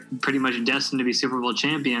they were pretty much destined to be Super Bowl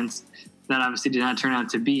champions. That obviously did not turn out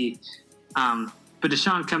to be. But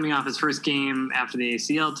Deshaun coming off his first game after the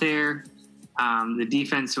ACL tear, the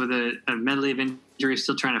defense with a medley of injuries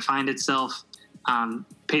still trying to find itself.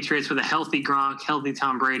 Patriots with a healthy Gronk, healthy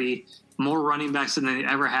Tom Brady, more running backs than they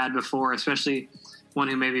ever had before, especially one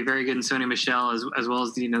who may be very good in Sony Michel, as well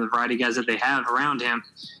as the variety of guys that they have around him.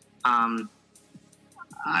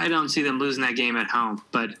 I don't see them losing that game at home,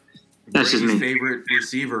 but that's Brady's just me. Favorite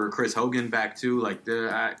receiver, Chris Hogan, back too.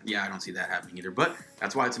 I don't see that happening either. But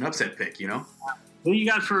that's why it's an upset pick, What do you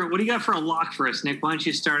got for a lock for us, Nick? Why don't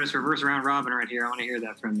you start us reverse round robin right here? I want to hear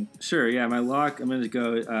that from you. Sure, yeah. My lock, I'm going to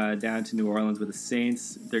go down to New Orleans with the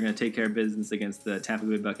Saints. They're going to take care of business against the Tampa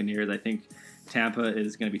Bay Buccaneers. I think Tampa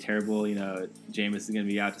is going to be terrible. Jameis is going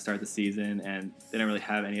to be out to start the season, and they don't really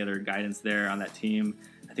have any other guidance there on that team.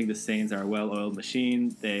 I think the Saints are a well-oiled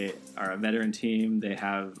machine. They are a veteran team. They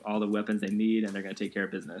have all the weapons they need, and they're going to take care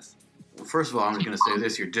of business. Well, first of all, I'm just going to say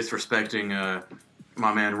this. You're disrespecting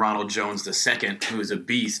my man Ronald Jones II, who is a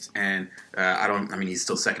beast, and he's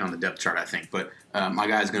still second on the depth chart, I think. But my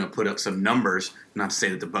guy's going to put up some numbers. Not to say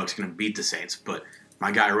that the Bucs are going to beat the Saints, but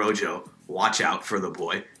my guy Rojo, watch out for the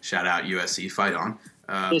boy. Shout out USC, fight on.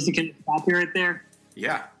 Just can stop you right there.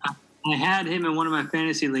 Yeah. I had him in one of my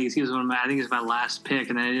fantasy leagues. He was I think he was my last pick,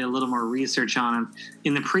 and then I did a little more research on him.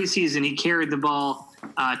 In the preseason, he carried the ball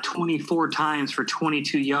 24 times for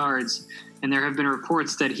 22 yards, and there have been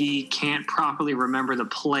reports that he can't properly remember the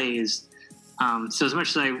plays. So as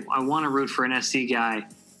much as I want to root for an SC guy,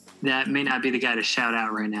 that may not be the guy to shout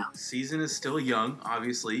out right now. Season is still young,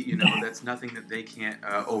 obviously. That's nothing that they can't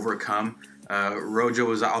overcome. Rojo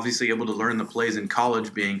was obviously able to learn the plays in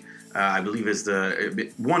college, being I believe is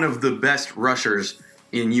one of the best rushers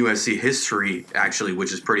in USC history, actually,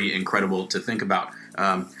 which is pretty incredible to think about.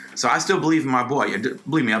 So I still believe in my boy.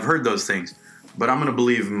 Believe me, I've heard those things, but I'm going to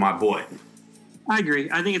believe in my boy. I agree.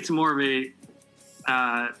 I think it's more of a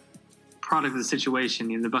product of the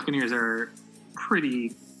situation. The Buccaneers are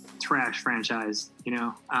pretty trash franchise,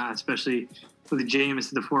 especially with Jameis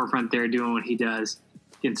at the forefront there doing what he does.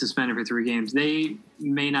 Getting suspended for 3 games. They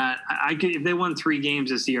may not. If they won 3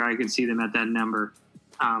 games this year, I could see them at that number.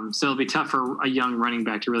 So it'll be tough for a young running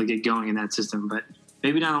back to really get going in that system. But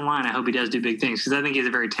maybe down the line, I hope he does do big things because I think he's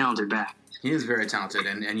a very talented back. He is very talented,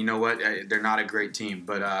 and you know what? They're not a great team.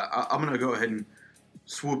 But I'm going to go ahead and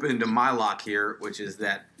swoop into my lock here, which is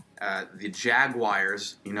that the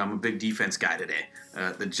Jaguars. I'm a big defense guy today.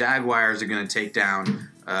 The Jaguars are going to take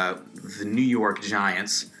down the New York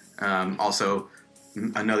Giants. Also.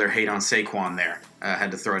 Another hate on Saquon there.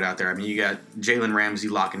 Had to throw it out there. I mean, you got Jalen Ramsey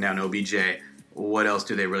locking down OBJ. What else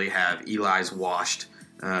do they really have? Eli's washed.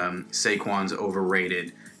 Saquon's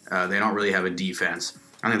overrated. They don't really have a defense.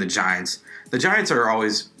 I think the Giants are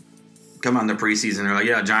always come on the preseason. They're like,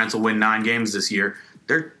 yeah, Giants will win 9 games this year.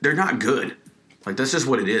 They're not good. Like, that's just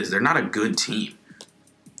what it is. They're not a good team.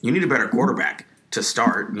 You need a better quarterback to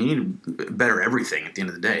start. You need better everything at the end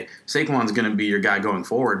of the day. Saquon's going to be your guy going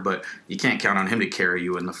forward, but you can't count on him to carry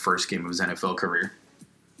you in the first game of his NFL career.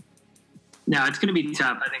 No, it's going to be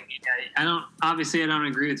tough. I think I don't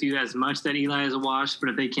agree with you as much that Eli is a wash, but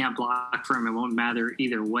if they can't block for him, it won't matter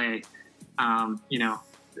either way.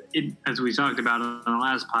 As we talked about on the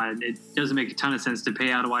last pod, it doesn't make a ton of sense to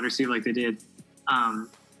pay out a wide receiver like they did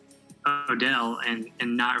Odell and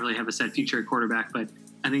not really have a set future at quarterback, but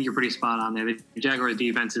I think you're pretty spot on there. The Jaguars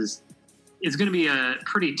defense is going to be a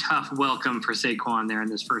pretty tough welcome for Saquon there in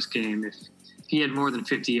this first game. If he had more than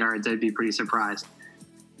 50 yards, I'd be pretty surprised.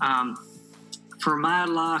 For my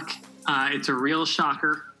lock, it's a real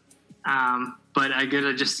shocker. But I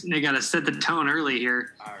got to set the tone early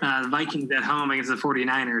here. The Vikings at home against the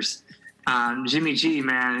 49ers. Jimmy G,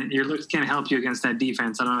 man, your looks can't help you against that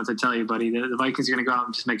defense. I don't know what to tell you, buddy. The Vikings are going to go out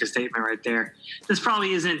and just make a statement right there. This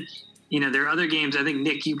probably isn't, there are other games. I think,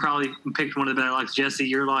 Nick, you probably picked one of the better locks. Jesse,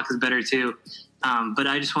 your lock is better too. But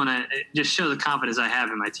I just want to just show the confidence I have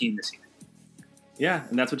in my team this year. Yeah,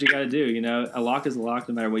 and that's what you got to do. A lock is a lock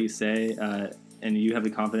no matter what you say, and you have the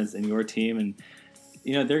confidence in your team. And,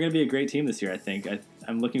 they're going to be a great team this year, I think.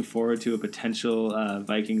 I'm looking forward to a potential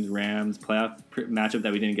Vikings-Rams playoff matchup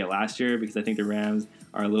that we didn't get last year because I think the Rams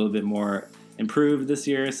are a little bit more improved this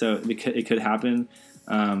year, so it could happen.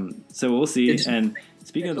 So we'll see. And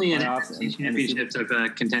speaking of the playoffs, an NFC championship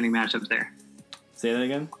type contending matchup there. Say that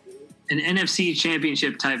again. An NFC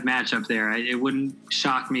championship type matchup there. It wouldn't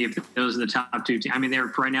shock me if those are the top 2 teams. I mean,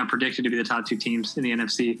 they're right now predicted to be the top 2 teams in the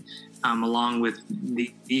NFC, along with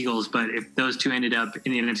the Eagles. But if those 2 ended up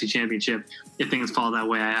in the NFC championship, if things fall that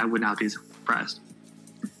way, I would not be surprised.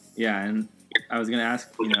 Yeah, and I was going to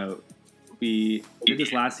ask, we did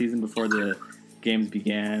this last season before the games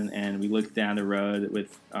began, and we looked down the road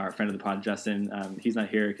with our friend of the pod, Justin. He's not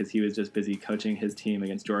here because he was just busy coaching his team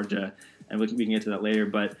against Georgia, and we can get to that later.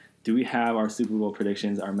 But do we have our Super Bowl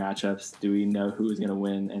predictions, our matchups? Do we know who is going to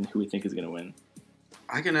win and who we think is going to win?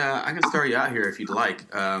 I can start you out here if you'd like.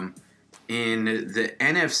 In the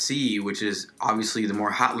NFC, which is obviously the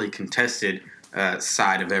more hotly contested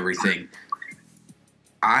side of everything,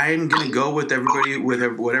 I'm going to go with everybody, with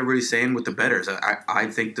what everybody's saying with the bettors. I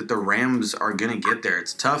think that the Rams are going to get there.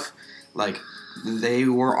 It's tough. Like, they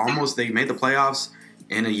made the playoffs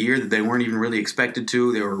in a year that they weren't even really expected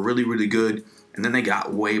to. They were really, really good, and then they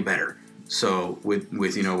got way better. So with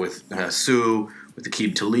Sue, with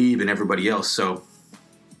Aqib Talib, and everybody else. So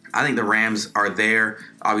I think the Rams are there.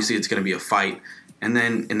 Obviously, it's going to be a fight. And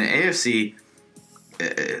then in the AFC,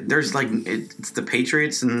 it's the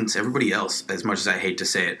Patriots and it's everybody else, as much as I hate to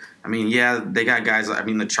say it. I mean, yeah, they got guys. I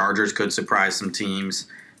mean, the Chargers could surprise some teams.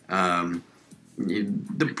 The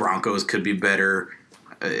Broncos could be better.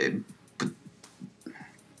 But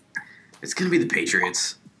It's going to be the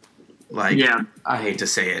Patriots. I hate to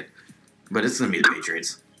say it, but it's going to be the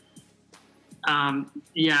Patriots. I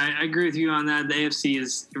agree with you on that. The AFC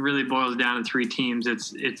it really boils down to three teams.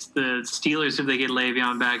 It's the Steelers if they get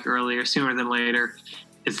Le'Veon back sooner than later.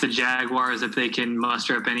 It's the Jaguars if they can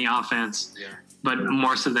muster up any offense. Yeah. But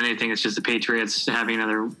more so than anything, it's just the Patriots having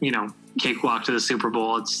another, cakewalk to the Super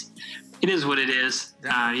Bowl. It is what it is.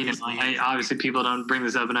 Obviously people don't bring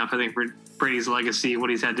this up enough. I think Brady's legacy, what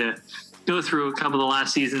he's had to go through a couple of the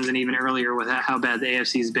last seasons and even earlier with how bad the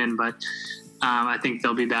AFC's been. But I think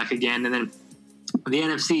they'll be back again. And then the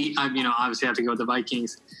NFC, obviously have to go with the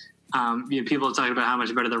Vikings. People have talked about how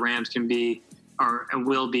much better the Rams can be or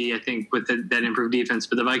will be, I think, with that improved defense.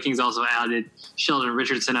 But the Vikings also added Sheldon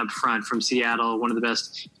Richardson up front from Seattle, one of the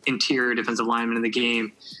best interior defensive linemen in the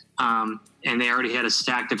game. And they already had a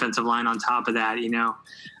stacked defensive line on top of that,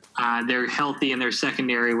 They're healthy in their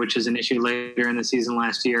secondary, which is an issue later in the season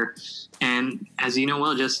last year. And as you know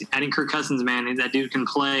well, just adding Kirk Cousins, man, that dude can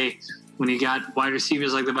play. When you got wide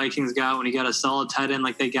receivers like the Vikings got, when you got a solid tight end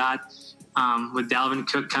like they got, with Dalvin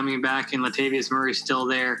Cook coming back and Latavius Murray still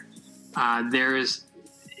there,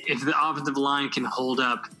 if the offensive line can hold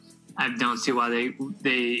up, I don't see why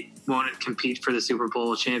they won't compete for the Super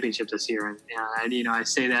Bowl championship this year. And I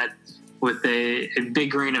say that with a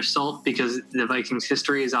big grain of salt because the Vikings'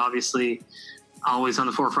 history is obviously always on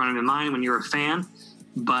the forefront of your mind when you're a fan,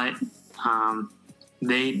 but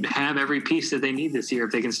they have every piece that they need this year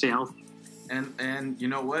if they can stay healthy. And you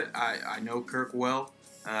know what? I know Kirk well,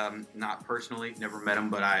 not personally, never met him,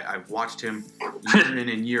 but I've watched him year in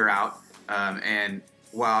and year out. And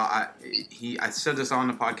while I said this on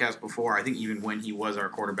the podcast before, I think even when he was our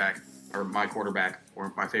quarterback or my quarterback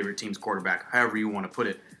or my favorite team's quarterback, however you want to put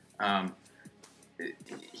it,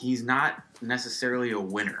 he's not necessarily a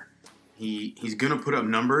winner. He's going to put up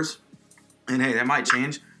numbers, and hey, that might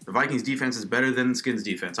change. The Vikings defense is better than the Skins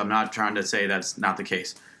defense. I'm not trying to say that's not the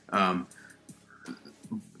case.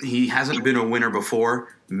 He hasn't been a winner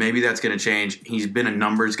before. Maybe that's going to change. He's been a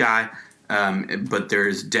numbers guy, but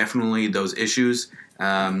there's definitely those issues.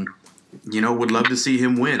 Would love to see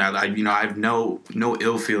him win. I have no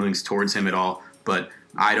ill feelings towards him at all, but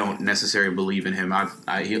I don't necessarily believe in him. I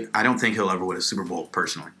don't think he'll ever win a Super Bowl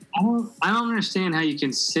personally. I don't understand how you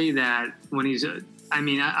can say that when he's. I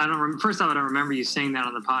don't. First off, I don't remember you saying that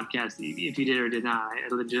on the podcast. If you did or did not, I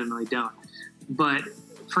legitimately don't. But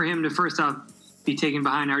for him to first off be taken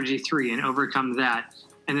behind RG3 and overcome that,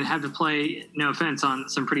 and then have to play, no offense, on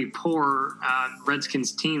some pretty poor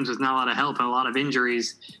Redskins teams with not a lot of help and a lot of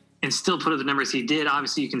injuries, and still put up the numbers he did.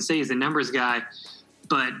 Obviously, you can say he's the numbers guy,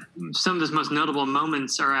 but some of his most notable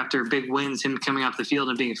moments are after big wins, him coming off the field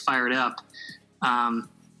and being fired up.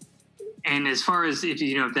 And as far as if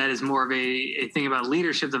that is more of a thing about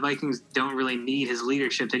leadership, the Vikings don't really need his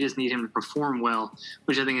leadership. They just need him to perform well,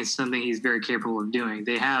 which I think is something he's very capable of doing.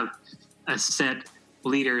 They have a set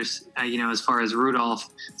leaders, as far as Rudolph,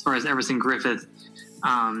 as far as Everson Griffith,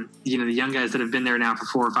 the young guys that have been there now for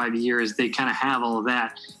 4 or 5 years, they kind of have all of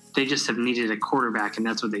that. They just have needed a quarterback, and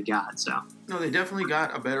that's what they got. So no, they definitely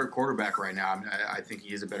got a better quarterback right now. I mean, I think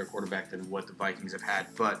he is a better quarterback than what the Vikings have had,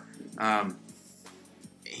 but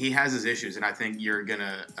he has his issues, and I think you're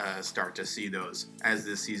gonna start to see those as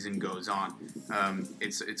this season goes on.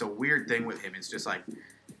 It's a weird thing with him. It's just like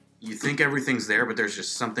you think everything's there, but there's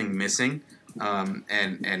just something missing,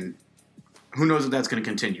 and who knows if that's going to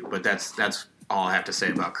continue. But that's all I have to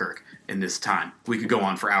say about Kirk in this time. We could go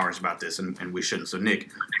on for hours about this, and we shouldn't. So,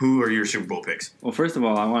 Nick, who are your Super Bowl picks? Well, first of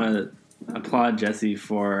all, I want to applaud Jesse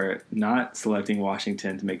for not selecting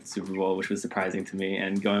Washington to make the Super Bowl, which was surprising to me,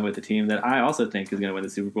 and going with the team that I also think is going to win the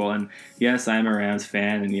Super Bowl. And yes, I'm a Rams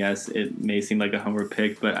fan, and yes, it may seem like a homer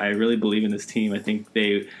pick, but I really believe in this team. I think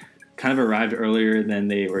they kind of arrived earlier than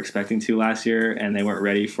they were expecting to last year, and they weren't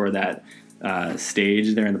ready for that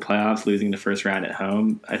stage there in the playoffs, losing the first round at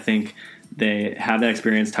home. I think they have that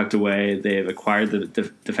experience tucked away. They've acquired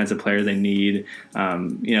the defensive players they need.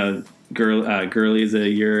 Gurley is a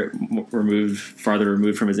year farther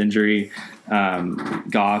removed from his injury.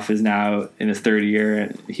 Goff is now in his third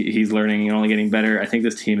year. He's learning and only getting better. I think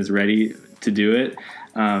this team is ready to do it.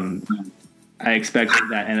 I expect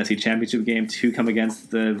that NFC Championship game to come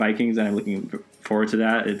against the Vikings, and I'm looking forward to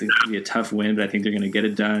that. It's going to be a tough win, but I think they're going to get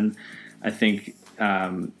it done. I think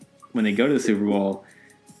when they go to the Super Bowl,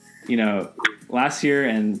 last year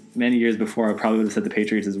and many years before, I probably would have said the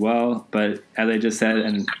Patriots as well. But as I just said,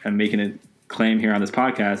 and I'm making a claim here on this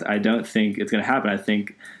podcast, I don't think it's going to happen. I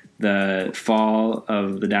think the fall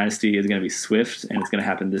of the dynasty is going to be swift, and it's going to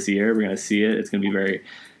happen this year. We're going to see it. It's going to be very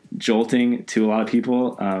jolting to a lot of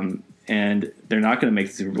people. And they're not going to make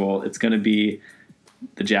the Super Bowl. It's going to be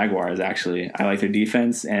the Jaguars, actually. I like their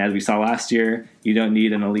defense, and as we saw last year, you don't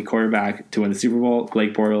need an elite quarterback to win the Super Bowl.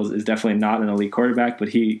 Blake Bortles is definitely not an elite quarterback, but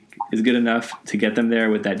he is good enough to get them there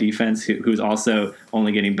with that defense, who's also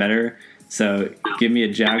only getting better. So give me a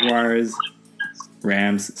Jaguars,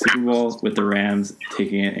 Rams Super Bowl with the Rams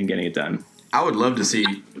taking it and getting it done. I would love to see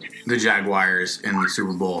the Jaguars in the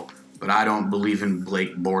Super Bowl, but I don't believe in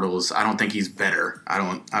Blake Bortles. I don't think he's better. I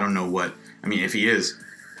don't know what. I mean, if he is,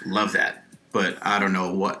 love that. But I don't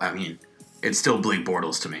know what. I mean, it's still Blake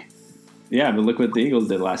Bortles to me. Yeah, but look what the Eagles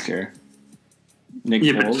did last year. Nick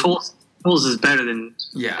Foles. But Foles is better than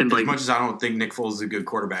Blake. As much as I don't think Nick Foles is a good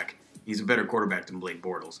quarterback, he's a better quarterback than Blake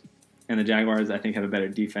Bortles. And the Jaguars, I think, have a better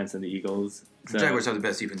defense than the Eagles. So, the Jaguars have the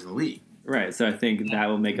best defense in the league. Right, so I think that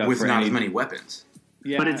will make up with for not as many weapons.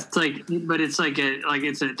 Yeah, but it's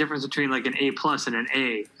it's a difference between like an A+ and an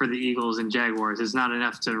A for the Eagles and Jaguars. It's not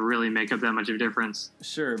enough to really make up that much of a difference.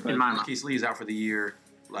 Sure, but Marquise Lee is out for the year.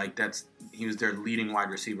 He was their leading wide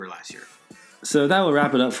receiver last year. So that will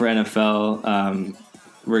wrap it up for NFL.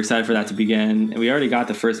 We're excited for that to begin. And we already got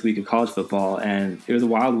the first week of college football, and it was a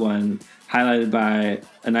wild one, highlighted by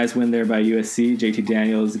a nice win there by USC. JT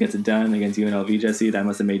Daniels gets it done against UNLV, Jesse. That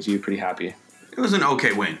must have made you pretty happy. It was an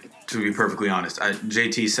okay win, to be perfectly honest.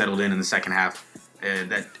 JT settled in the second half.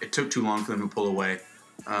 That it took too long for them to pull away.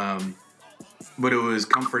 But it was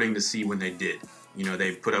comforting to see when they did. You know,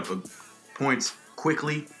 they put up points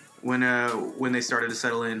quickly when they started to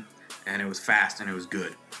settle in, and it was fast and it was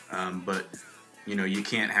good. But you know, you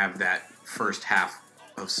can't have that first half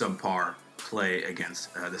of subpar play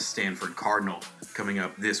against the Stanford Cardinal coming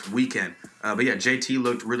up this weekend. But yeah, JT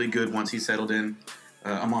looked really good once he settled in.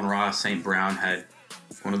 Amon-Ra St. Brown had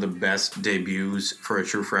one of the best debuts for a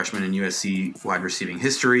true freshman in USC wide receiving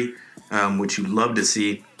history, which you'd love to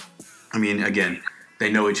see. I mean, again,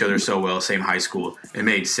 they know each other so well, same high school. It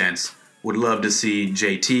made sense. Would love to see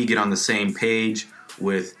JT get on the same page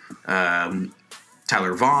with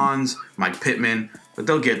Tyler Vaughns, Mike Pittman, but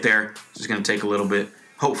they'll get there. It's just going to take a little bit.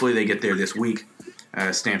 Hopefully they get there this week.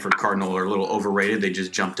 Stanford Cardinal are a little overrated. They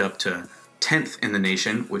just jumped up to 10th in the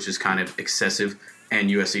nation, which is kind of excessive, and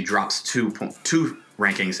USC drops two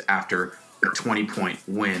rankings after a 20-point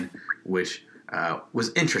win, which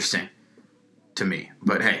was interesting to me.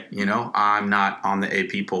 But hey, you know, I'm not on the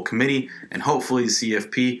AP poll committee, and hopefully the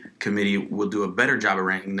CFP committee will do a better job of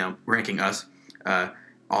ranking us,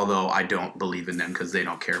 although I don't believe in them because they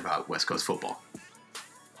don't care about West Coast football.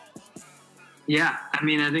 Yeah, I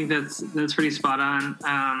mean, I think that's pretty spot on.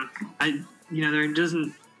 There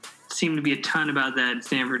doesn't seem to be a ton about that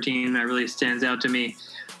Stanford team that really stands out to me.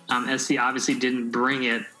 SC obviously didn't bring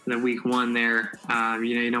it the week one there.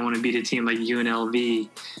 You don't want to beat a team like UNLV,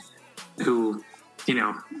 who,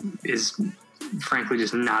 is frankly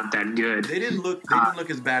just not that good. They didn't look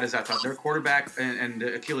as bad as I thought. Their quarterback and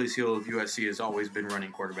the Achilles heel of USC has always been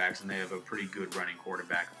running quarterbacks, and they have a pretty good running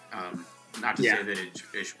quarterback. Not to say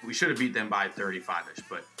that we should have beat them by 35-ish,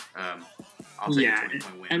 but I'll take a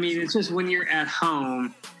 20-point win. I mean, it's just when you're at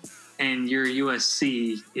home and you're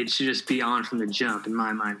USC, it should just be on from the jump in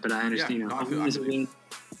my mind. But I understand, a win is a win.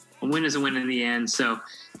 A win is a win in the end. So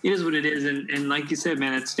it is what it is. And like you said,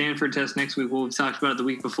 man, it's Stanford test next week. We've talked about it the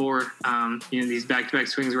week before. These back-to-back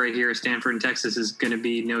swings right here, Stanford and Texas, is going to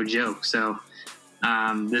be no joke. So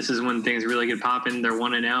this is when things really get popping. They're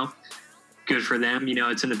 1-0. Good for them.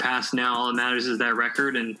 It's in the past now. All that matters is that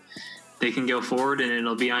record, and they can go forward, and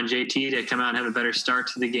it'll be on JT to come out and have a better start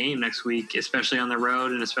to the game next week, especially on the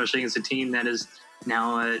road and especially against a team that is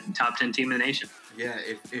now a top 10 team in the nation. Yeah,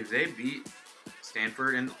 if they beat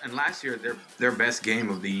Stanford, and last year their best game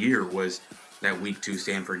of the year was that week 2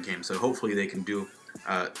 Stanford game, so hopefully they can do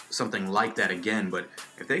something like that again. But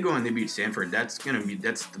if they go and they beat Stanford, that's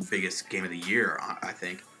the biggest game of the year, I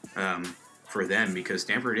think. For them, because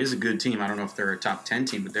Stanford is a good team. I don't know if they're a top 10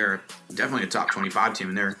 team, but they're definitely a top 25 team,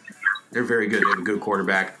 and they're very good. They have a good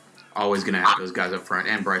quarterback. Always going to have those guys up front,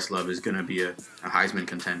 and Bryce Love is going to be a Heisman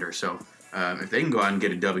contender. So if they can go out and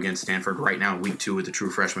get a dub against Stanford right now, week 2 with a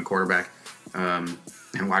true freshman quarterback and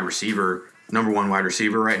wide receiver, number 1 wide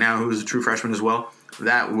receiver right now, who is a true freshman as well,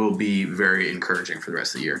 that will be very encouraging for the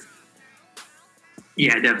rest of the year.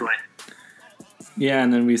 Yeah, definitely. Yeah,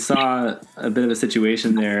 and then we saw a bit of a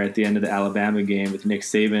situation there at the end of the Alabama game with Nick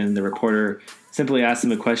Saban. The reporter simply asked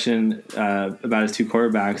him a question about his 2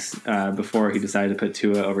 quarterbacks before he decided to put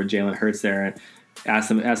Tua over Jalen Hurts there, and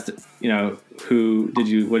asked what did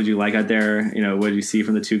you like out there? What did you see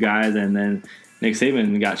from the 2 guys? And then Nick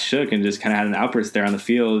Saban got shook and just kind of had an outburst there on the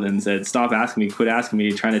field and said, "Stop asking me, quit asking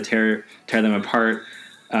me," trying to tear them apart.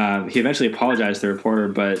 He eventually apologized to the reporter,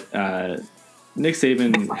 but Nick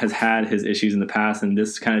Saban has had his issues in the past, and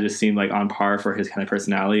this kind of just seemed like on par for his kind of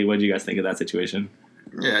personality. What do you guys think of that situation?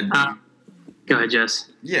 Yeah. Go ahead, Jess.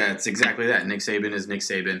 Yeah, it's exactly that. Nick Saban is Nick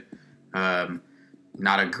Saban.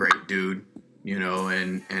 Not a great dude,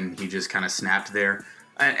 and he just kind of snapped there.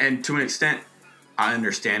 And to an extent, I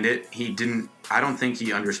understand it. I don't think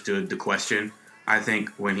he understood the question. I think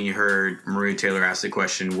when he heard Maria Taylor ask the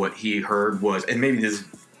question, what he heard was, and maybe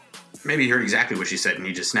he heard exactly what she said and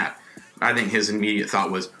he just snapped. I think his immediate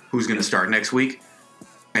thought was, who's going to start next week?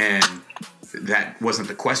 And that wasn't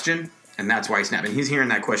the question, and that's why he snapped. And he's hearing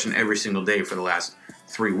that question every single day for the last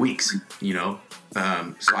 3 weeks,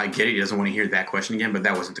 So I get it. He doesn't want to hear that question again, but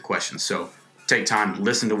that wasn't the question. So take time,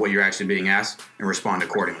 listen to what you're actually being asked, and respond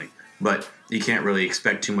accordingly. But you can't really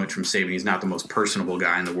expect too much from Saban. He's not the most personable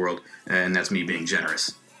guy in the world, and that's me being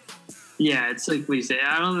generous. Yeah, it's like we say.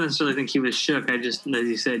 I don't necessarily think he was shook. I just, as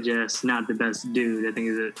you said, just not the best dude. I think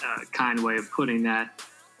is a kind way of putting that.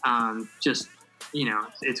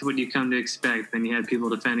 It's what you come to expect. Then you had people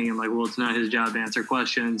defending him like, well, it's not his job to answer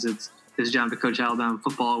questions. It's his job to coach Alabama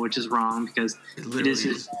football, which is wrong because it is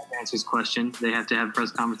his job to answer his question. They have to have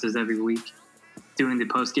press conferences every week. Doing the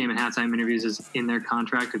post-game and halftime interviews is in their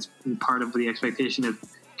contract. It's part of the expectation of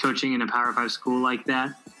coaching in a Power 5 school like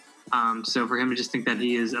that. So for him to just think that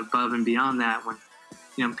he is above and beyond that,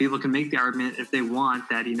 when people can make the argument if they want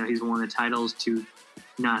that he's won the titles to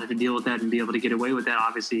not have to deal with that and be able to get away with that.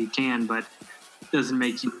 Obviously he can, but it doesn't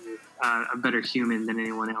make you a better human than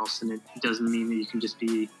anyone else, and it doesn't mean that you can just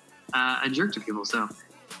be a jerk to people. So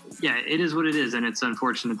yeah, it is what it is, and it's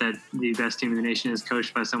unfortunate that the best team in the nation is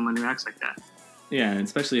coached by someone who acts like that. Yeah, and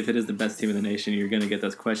especially if it is the best team in the nation, you're going to get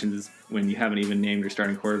those questions when you haven't even named your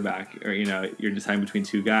starting quarterback, or you're deciding between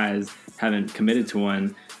two guys, haven't committed to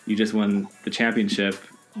one. You just won the championship.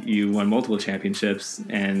 You won multiple championships,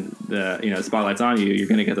 and the spotlight's on you. You're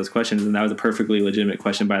going to get those questions, and that was a perfectly legitimate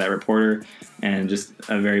question by that reporter, and just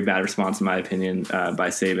a very bad response, in my opinion, by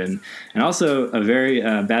Saban, and also a very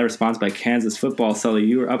bad response by Kansas football. Sully,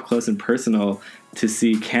 you were up close and personal to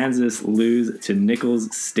see Kansas lose to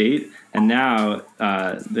Nicholls State. And now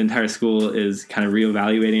the entire school is kind of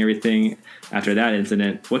reevaluating everything after that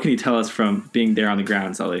incident. What can you tell us from being there on the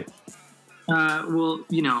ground, Sully? Well,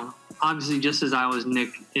 obviously just as I was, Nick,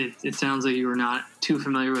 it sounds like you were not too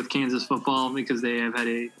familiar with Kansas football because they have had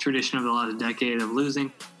a tradition of the last decade of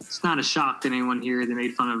losing. It's not a shock to anyone here. They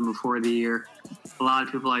made fun of them before the year. A lot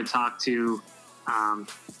of people I talked to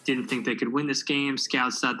didn't think they could win this game.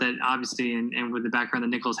 Scouts thought that, obviously, and with the background that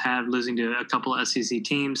Nicholls had, losing to a couple of SEC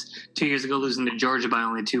teams 2 years ago, losing to Georgia by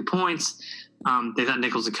only 2 points, they thought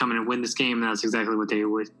Nicholls would come in and win this game, and that's exactly what they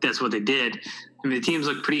would. That's what they did. I mean, the teams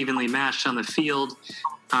look pretty evenly matched on the field.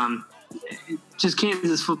 Just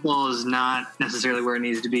Kansas football is not necessarily where it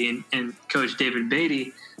needs to be, and Coach David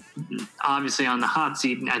Beatty, obviously on the hot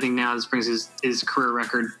seat. I think now this brings his career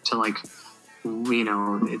record to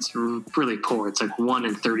it's really poor. It's like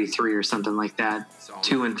 1-33 or something like that,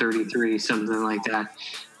 2-33, something like that.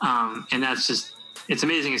 And that's just, it's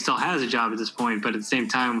amazing he still has a job at this point. But at the same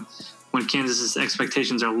time, when Kansas's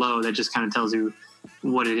expectations are low, that just kind of tells you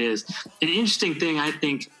what it is. An interesting thing, I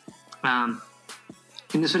think, and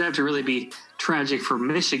this would have to really be tragic for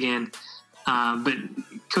Michigan, but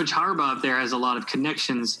Coach Harbaugh up there has a lot of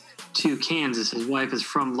connections to Kansas. His wife is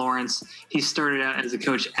from Lawrence. He started out as a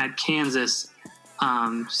coach at Kansas.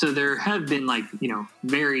 So there have been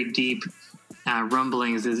very deep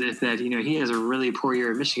rumblings as if that, he has a really poor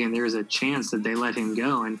year at Michigan. There's a chance that they let him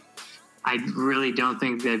go. And I really don't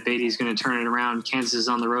think that Beatty's going to turn it around. Kansas is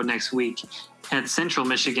on the road next week at Central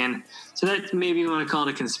Michigan. So that maybe you want to call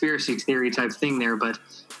it a conspiracy theory type thing there. But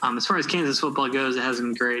as far as Kansas football goes, it hasn't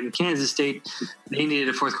been great. And Kansas State, they needed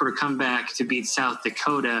a fourth quarter comeback to beat South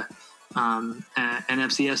Dakota, an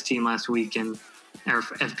FCS team last week, or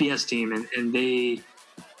FBS team, and they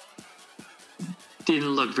didn't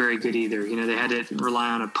look very good either. They had to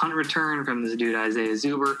rely on a punt return from this dude, Isaiah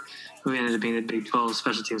Zuber, who ended up being the Big 12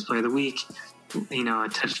 Special Teams Player of the Week. A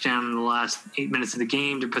touchdown in the last 8 minutes of the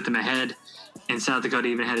game to put them ahead. And South Dakota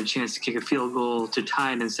even had a chance to kick a field goal to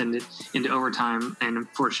tie it and send it into overtime. And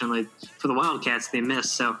unfortunately for the Wildcats, they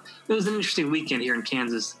missed. So it was an interesting weekend here in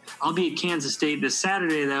Kansas. I'll be at Kansas State this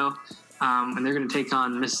Saturday, though, and they're going to take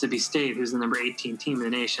on Mississippi State, who's the number 18 team in the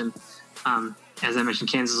nation. As I mentioned,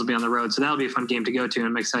 Kansas will be on the road. So that'll be a fun game to go to, and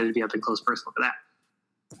I'm excited to be up and close personal for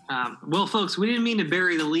that. Well, folks, we didn't mean to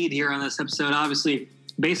bury the lead here on this episode. Obviously,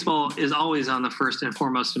 baseball is always on the first and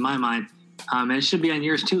foremost in my mind. And it should be on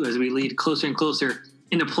yours too as we lead closer and closer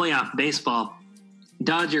into playoff baseball.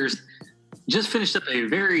 Dodgers just finished up a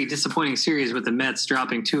very disappointing series with the Mets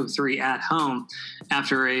dropping 2 of 3 at home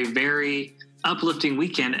after a very uplifting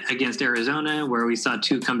weekend against Arizona, where we saw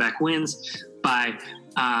 2 comeback wins by,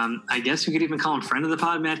 I guess we could even call him friend of the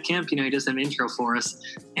pod, Matt Kemp. He does an intro for us.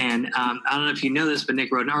 And I don't know if you know this, but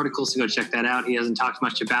Nick wrote an article, so go check that out. He hasn't talked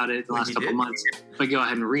much about it in the last couple of months, but go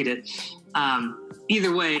ahead and read it.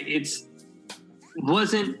 Either way, it's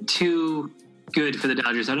wasn't too good for the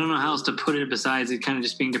Dodgers. I don't know how else to put it besides it kind of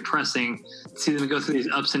just being depressing to see them go through these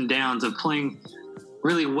ups and downs of playing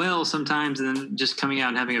really well sometimes and then just coming out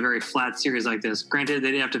and having a very flat series like this. Granted,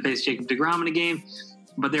 they did have to face Jacob deGrom in a game,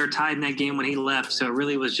 but they were tied in that game when he left, so it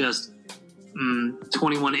really was just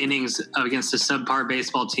 21 innings against a subpar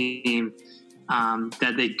baseball team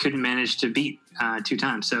that they couldn't manage to beat 2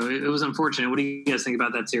 times. So it was unfortunate. What do you guys think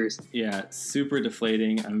about that series? Yeah, super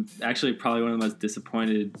deflating. I'm actually probably one of the most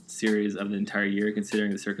disappointed series of the entire year,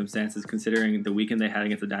 considering the circumstances, considering the weekend they had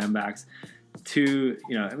against the Diamondbacks. 2,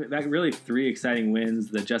 really 3 exciting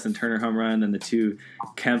wins, the Justin Turner home run and the 2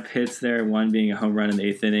 Kemp hits there, one being a home run in the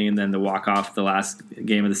 8th inning and then the walk-off the last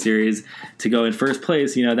game of the series to go in first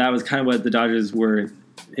place. That was kind of what the Dodgers were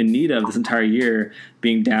in need of this entire year,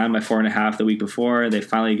 being down by 4.5 the week before. They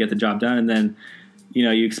finally get the job done, and then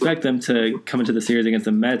you expect them to come into the series against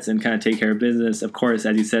the Mets and kind of take care of business. Of course,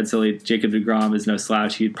 as you said, Sully, Jacob deGrom is no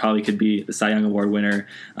slouch. He probably could be the Cy Young Award winner.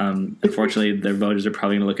 Unfortunately, their voters are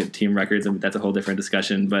probably going to look at team records, and that's a whole different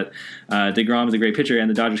discussion. But deGrom is a great pitcher, and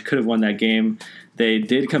the Dodgers could have won that game. They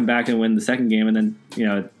did come back and win the second game, and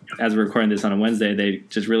then, as we're recording this on a Wednesday, they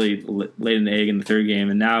just really laid an egg in the third game,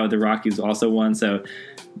 and now the Rockies also won. So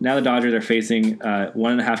now the Dodgers are facing a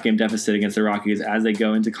 1.5 game deficit against the Rockies as they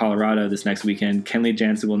go into Colorado this next weekend. Kenley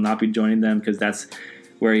Jansen will not be joining them because that's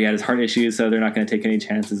where he had his heart issues, so they're not going to take any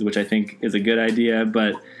chances, which I think is a good idea.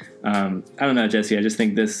 But I don't know, Jesse. I just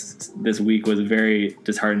think this week was very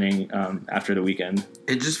disheartening after the weekend.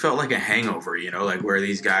 It just felt like a hangover, like where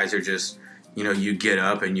these guys are just, you get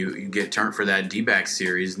up and you get turned for that D-back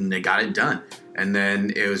series, and they got it done. And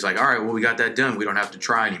then it was like, all right, well, we got that done. We don't have to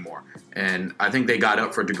try anymore. And I think they got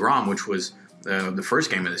up for deGrom, which was the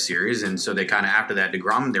first game of the series. And so they kind of, after that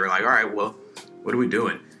deGrom, they were like, all right, well, what are we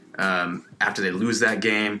doing? After they lose that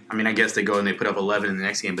game, I guess they go and they put up 11 in the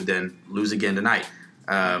next game, but then lose again tonight.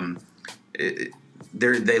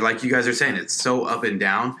 They like you guys are saying, it's so up and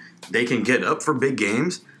down. They can get up for big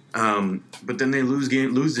games, but then they lose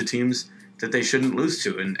to teams that they shouldn't lose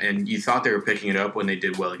to. And you thought they were picking it up when they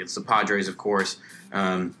did well against the Padres, of course.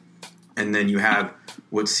 And then you have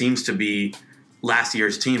what seems to be last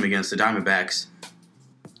year's team against the Diamondbacks,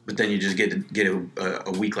 but then you just get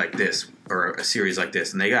a week like this or a series like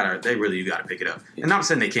this, and they really got to pick it up. And not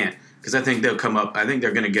saying they can't, because I think they'll come up. I think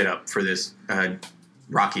they're going to get up for this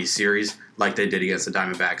Rockies series like they did against the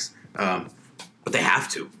Diamondbacks. But they have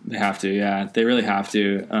to. They have to, yeah. They really have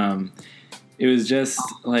to. It was just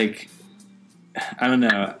like, I don't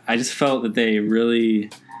know. I just felt that they really,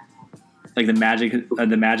 like the magic of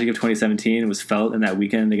 2017 was felt in that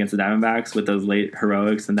weekend against the Diamondbacks with those late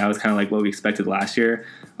heroics, and that was kind of like what we expected last year.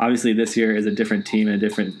 Obviously, this year is a different team and a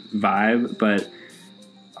different vibe, but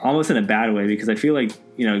almost in a bad way, because I feel like,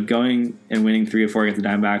 going and winning 3 or 4 against the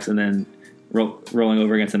Diamondbacks and then rolling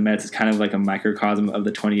over against the Mets is kind of like a microcosm of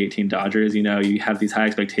the 2018 Dodgers. You have these high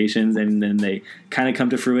expectations, and then they kind of come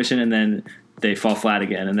to fruition, and then they fall flat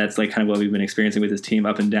again. And that's like kind of what we've been experiencing with this team,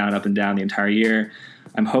 up and down the entire year.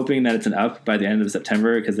 I'm hoping that it's an up by the end of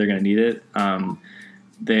September, because they're going to need it.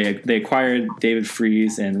 They acquired David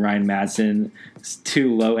Freese and Ryan Madson,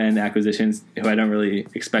 2 low-end acquisitions who I don't really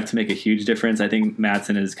expect to make a huge difference. I think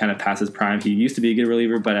Madson is kind of past his prime. He used to be a good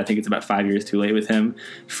reliever, but I think it's about 5 years too late with him.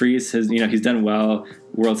 Freese has, he's done well,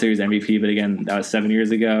 World Series MVP, but again, that was 7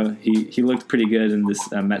 years ago. He looked pretty good in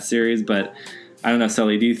this Mets series, but I don't know,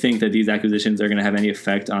 Sully, do you think that these acquisitions are going to have any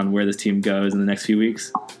effect on where this team goes in the next few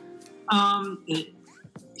weeks?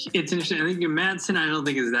 It's interesting. I think Madsen, I don't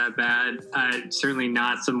think is that bad. Certainly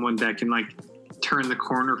not someone that can turn the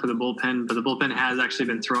corner for the bullpen, but the bullpen has actually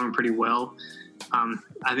been throwing pretty well.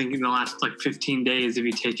 I think in the last 15 days, if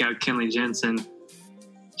you take out Kenley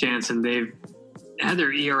Jansen, they've had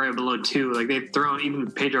their ERA below 2. They've thrown, even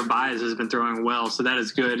Pedro Baez has been throwing well, so that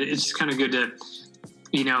is good. It's just kind of good to,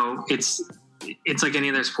 it's like any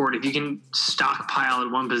other sport. If you can stockpile at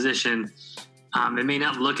one position, it may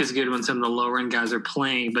not look as good when some of the lower-end guys are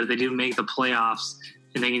playing, but if they do make the playoffs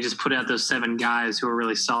and they can just put out those 7 guys who are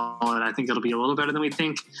really solid, I think it'll be a little better than we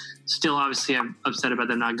think. Still, obviously, I'm upset about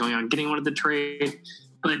them not going on getting one of the trade.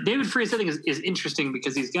 But David Freese, I think, is interesting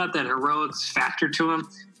because he's got that heroics factor to him.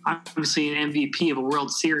 Obviously, an MVP of a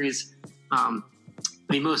World Series,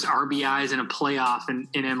 the most RBIs in a playoff in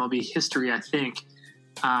MLB history, I think.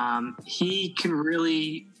 He can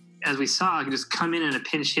really, as we saw, just come in a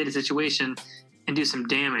pinch hit situation and do some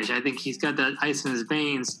damage. I think he's got that ice in his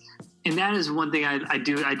veins, and that is one thing I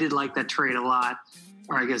did like that trade a lot,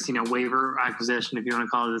 or I guess waiver acquisition if you want to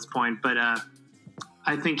call it at this point. But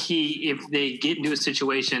I think if they get into a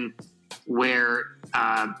situation where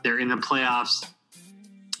they're in the playoffs,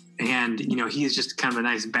 and he's just kind of a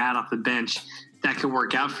nice bat off the bench, that could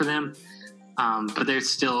work out for them. But they're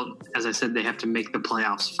still, as I said, they have to make the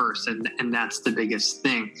playoffs first, and that's the biggest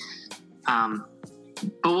thing.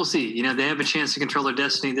 But we'll see. They have a chance to control their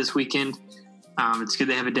destiny this weekend. It's good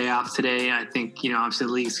they have a day off today. I think, obviously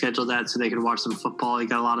the league scheduled that so they could watch some football. You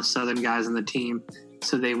got a lot of Southern guys on the team,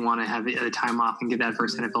 so they want to have a time off and get that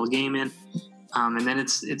first NFL game in. And then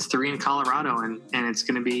it's 3 in Colorado, and it's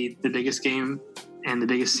going to be the biggest game and the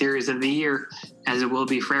biggest series of the year, as it will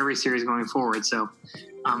be for every series going forward. So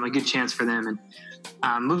a good chance for them.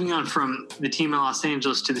 And moving on from the team in Los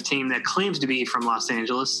Angeles to the team that claims to be from Los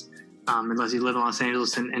Angeles, unless you live in Los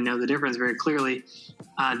Angeles and know the difference very clearly.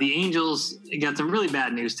 The Angels got some really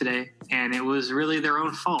bad news today, and it was really their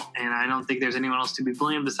own fault. And I don't think there's anyone else to be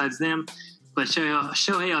blamed besides them. But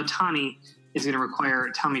Shohei Ohtani is going to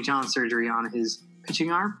require Tommy John surgery on his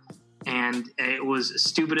pitching arm. And it was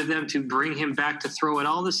stupid of them to bring him back to throw it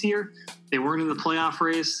all this year. They weren't in the playoff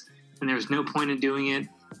race, and there's no point in doing it.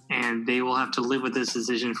 And they will have to live with this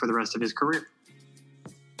decision for the rest of his career.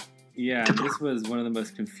 Yeah, this was one of the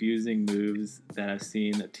most confusing moves that I've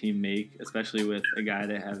seen a team make, especially with a guy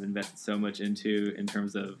they have invested so much into in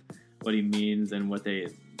terms of what he means and what they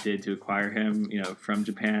did to acquire him, from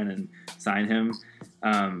Japan and sign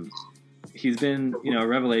him. He's been, a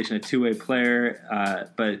revelation, a two-way player,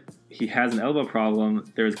 but he has an elbow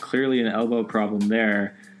problem. There's clearly an elbow problem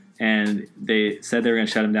there, and they said they were going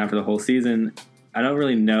to shut him down for the whole season. I don't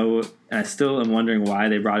really know, and I still am wondering why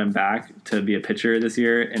they brought him back to be a pitcher this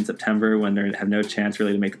year in September when they have no chance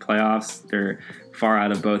really to make the playoffs. They're far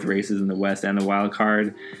out of both races in the West and the wild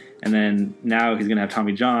card. And then now he's going to have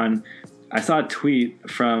Tommy John. I saw a tweet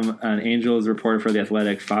from an Angels reporter for The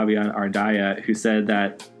Athletic, Fabian Ardaya, who said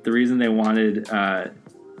that the reason they wanted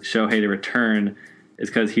Shohei to return is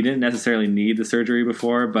because he didn't necessarily need the surgery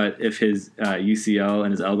before, but if his UCL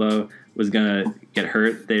and his elbow was going to get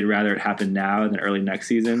hurt, they'd rather it happen now than early next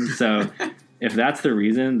season. So if that's the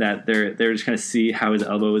reason that they're just going to see how his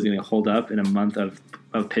elbow is going to hold up in a month of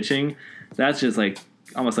pitching, that's just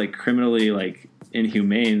almost criminally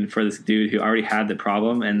inhumane for this dude who already had the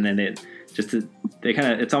problem. And then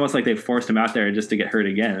it's almost like they forced him out there just to get hurt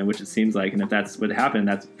again, which it seems like. And if that's what happened,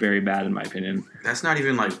 that's very bad in my opinion. That's not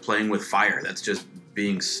even playing with fire. That's just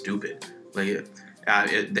being stupid.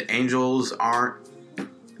 The Angels aren't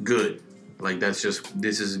good.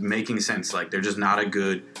 This is making sense. They're just not a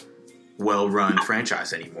good, well-run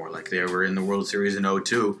franchise anymore. They were in the World Series in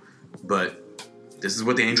 2002, but this is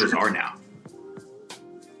what the Angels are now.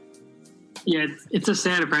 Yeah, it's a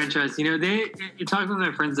sad franchise. You talk with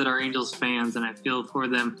my friends that are Angels fans, and I feel for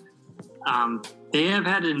them. They have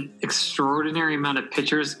had an extraordinary amount of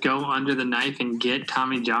pitchers go under the knife and get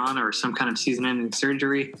Tommy John or some kind of season-ending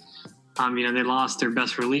surgery. They lost their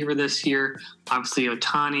best reliever this year. Obviously,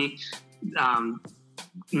 Ohtani.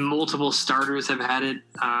 Multiple starters have had it.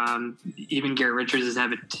 Even Garrett Richards has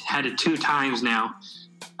had it 2 times now.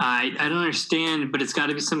 I don't understand, but it's got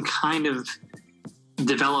to be some kind of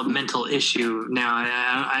developmental issue.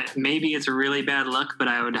 Now, maybe it's really bad luck, but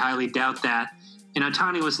I would highly doubt that. And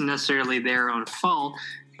Ohtani wasn't necessarily their own fault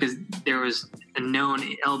because there was a known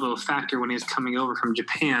elbow factor when he was coming over from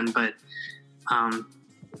Japan, but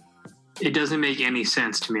it doesn't make any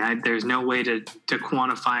sense to me. There's no way to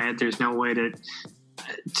quantify it. There's no way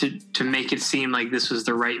to make it seem like this was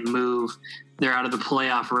the right move. They're out of the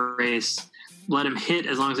playoff race. Let him hit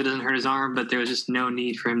as long as it doesn't hurt his arm, but there was just no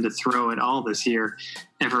need for him to throw at all this year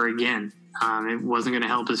ever again. It wasn't going to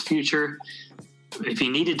help his future. If he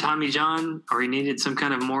needed Tommy John or he needed some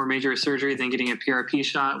kind of more major surgery than getting a PRP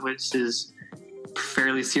shot, which is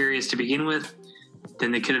fairly serious to begin with,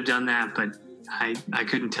 then they could have done that, but I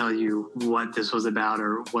couldn't tell you what this was about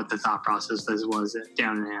or what the thought process was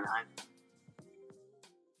down in Anaheim.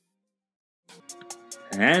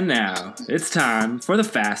 And now it's time for the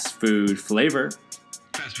fast food flavor.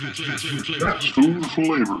 Fast food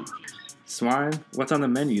flavor. Swine, what's on the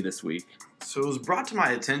menu this week? So it was brought to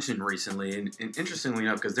my attention recently, and interestingly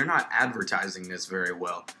enough, because they're not advertising this very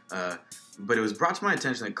well, but it was brought to my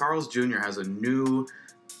attention that Carl's Jr. has a new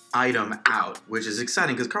item out, which is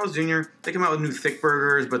exciting because Carl's Jr., they come out with new thick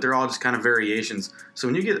burgers, but they're all just kind of variations. So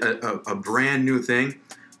when you get a brand new thing,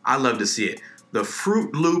 I love to see it. The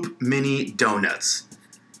Fruit Loop Mini Donuts.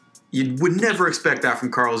 You would never expect that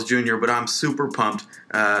from Carl's Jr., but I'm super pumped.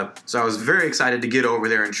 So I was very excited to get over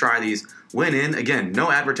there and try these. Went in, again, no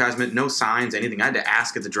advertisement, no signs, anything. I had to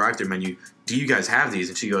ask at the drive-thru menu, do you guys have these?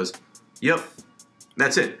 And she goes, yep,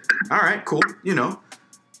 that's it. All right, cool,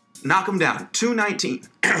 knock them down.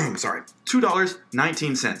 $2.19. Sorry,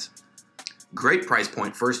 $2.19. Great price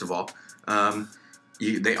point, first of all.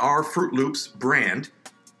 They are Fruit Loops brand.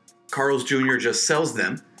 Carl's Jr. just sells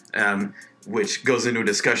them, which goes into a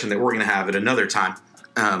discussion that we're going to have at another time.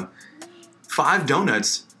 5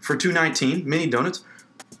 donuts for $2.19, mini donuts.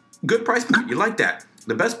 Good price point. You like that.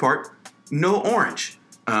 The best part, no orange.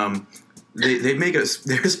 They make us.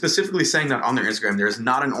 They're specifically saying that on their Instagram. There is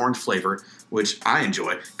not an orange flavor, which I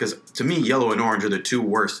enjoy because to me, yellow and orange are the 2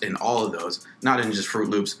 worst in all of those. Not in just Fruit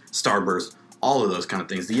Loops, Starburst, all of those kind of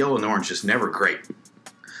things. The yellow and orange just never great.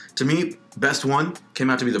 To me, best one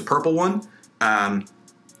came out to be the purple one,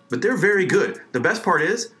 but they're very good. The best part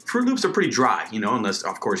is Fruit Loops are pretty dry, unless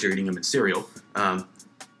of course you're eating them in cereal.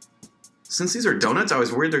 Since these are donuts, I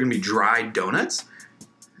was worried they're gonna be dry donuts.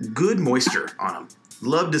 Good moisture on them.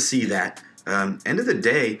 Love to see that. End of the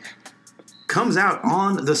day, comes out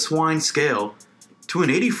on the swine scale to an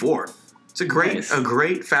 84. It's a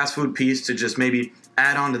great fast food piece to just maybe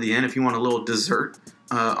add on to the end if you want a little dessert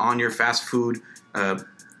on your fast food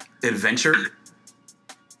adventure.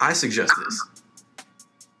 I suggest this.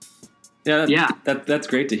 Yeah, that's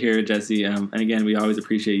great to hear, Jesse. And again, we always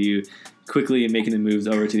appreciate you quickly making the moves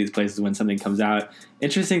over to these places when something comes out.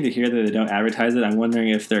 Interesting to hear that they don't advertise it. I'm wondering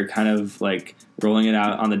if they're kind of like rolling it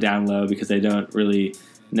out on the down low because they don't really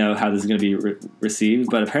know how this is going to be received.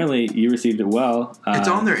 But apparently you received it well. It's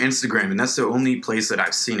on their Instagram, and that's the only place that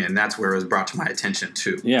I've seen it, and that's where it was brought to my attention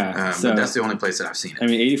too. Yeah, but that's the only place that I've seen it. I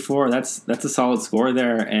mean, 84, that's a solid score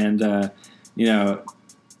there. And,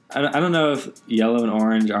 I don't know if yellow and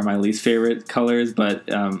orange are my least favorite colors, but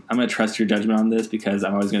I'm going to trust your judgment on this because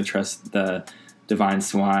I'm always going to trust the Divine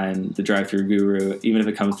Swine, the drive-thru guru, even if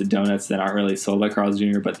it comes to donuts that aren't really sold by Carl's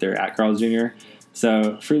Jr., but they're at Carl's Jr.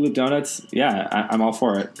 So Fruit Loop donuts, yeah, I'm all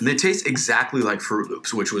for it. And they taste exactly like Fruit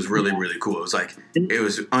Loops, which was really, really cool. It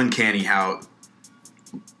was uncanny how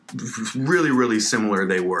really, really similar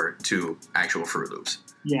they were to actual Fruit Loops.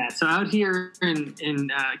 Yeah, so out here in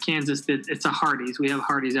Kansas, it's a Hardee's. We have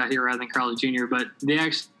Hardee's out here rather than Carl's Jr., but they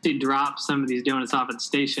actually dropped some of these donuts off at the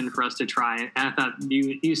station for us to try. And I thought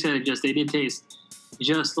you said it they did taste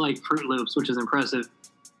just like Fruit Loops, which is impressive.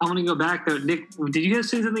 I want to go back, though. Nick, did you guys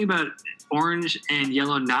say something about orange and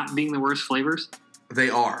yellow not being the worst flavors? They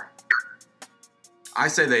are. I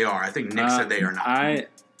say they are. I think Nick said they are not.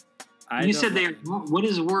 You said they are. What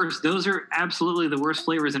is worse? Those are absolutely the worst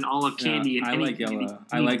flavors in all of candy. I like yellow.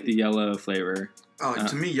 I like the yellow flavor. Oh,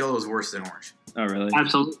 to me, yellow is worse than orange. Oh, really?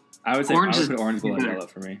 Absolutely. I would say orange put orange below yellow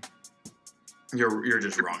for me. You're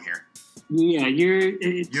just wrong here. Yeah,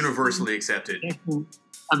 it's universally accepted.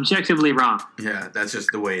 Objectively wrong. Yeah, that's just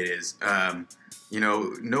the way it is.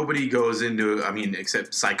 Nobody goes into,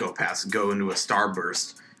 except psychopaths, go into a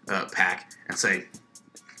Starburst pack and say,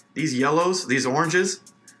 these yellows, these oranges,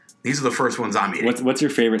 these are the first ones I'm eating. What's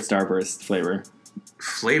your favorite Starburst flavor?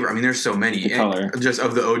 Flavor? There's so many. The color. Just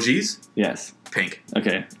of the OGs? Yes. Pink.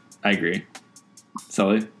 Okay, I agree.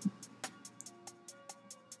 Sully?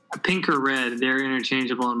 Pink or red, they're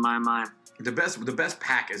interchangeable in my mind. The best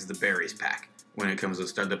pack is the berries pack when it comes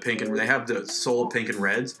to the pink and they have the Soul pink and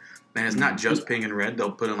reds, and it's not just pink and red.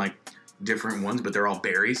 They'll put in different ones, but they're all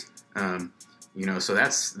berries. So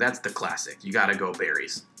that's the classic. You got to go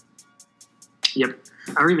berries. Yep.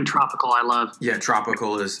 Or even tropical, I love. Yeah,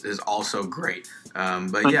 tropical is also great.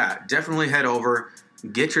 But yeah, definitely head over,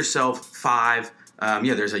 get yourself 5.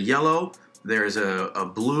 There's a yellow, there's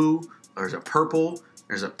a blue, there's a purple,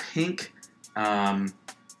 there's a pink.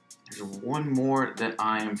 There's one more that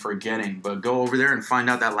I am forgetting, but go over there and find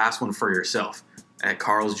out that last one for yourself at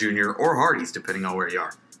Carl's Jr. or Hardee's, depending on where you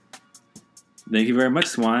are. Thank you very much,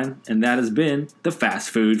 Swine. And that has been the Fast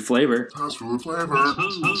Food Flavor. Fast Food Flavor.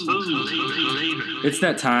 It's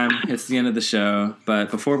that time. It's the end of the show. But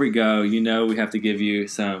before we go, we have to give you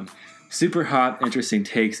some super hot, interesting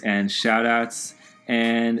takes and shout-outs.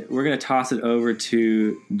 And we're going to toss it over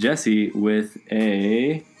to Jesse with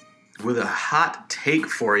a hot take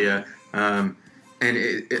for you. I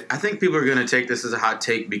think people are going to take this as a hot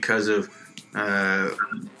take because of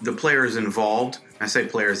the players involved. I say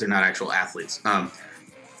players, they're not actual athletes.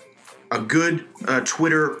 A good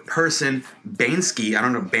Twitter person, Bansky, I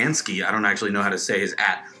don't actually know how to say his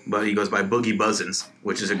 @ but he goes by Boogie Buzzins,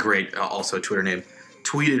 which is a great also Twitter name,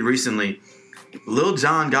 tweeted recently, Lil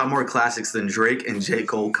Jon got more classics than Drake and J.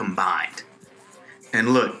 Cole combined.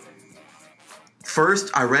 And look,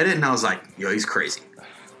 first I read it and I was like, yo, he's crazy. And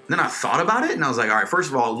then I thought about it and I was like, all right, first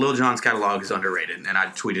of all, Lil Jon's catalog is underrated, and I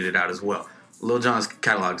tweeted it out as well. Lil Jon's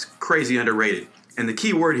catalog's crazy underrated. And the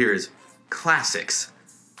key word here is classics.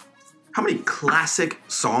 How many classic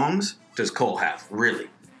songs does Cole have, really?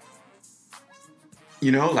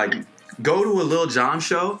 You know, like, go to a Lil Jon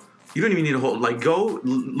show. You don't even need a whole, like, go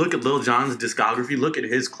look at Lil Jon's discography. Look at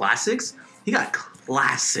his classics. He got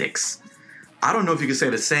classics. I don't know if you could say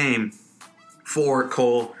the same for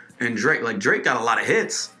Cole and Drake. Like, Drake got a lot of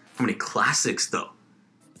hits. How many classics, though?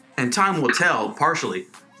 And time will tell, partially.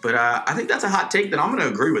 But I think that's a hot take that I'm going to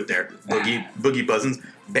agree with there. Boogie Buzzins.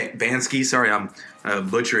 Bansky, sorry, I'm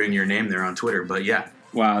butchering your name there on Twitter. But, yeah.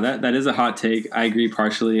 Wow, that is a hot take. I agree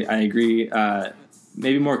partially. I agree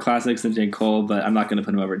maybe more classics than J. Cole, but I'm not going to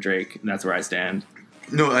put him over Drake. And that's where I stand.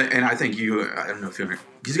 No, and I think I don't know if you're...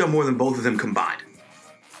 He's got more than both of them combined.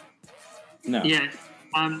 No. Yeah.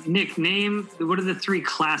 Nick, name, what are the 3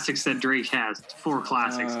 classics that Drake has? 4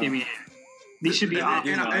 classics. Give me these should be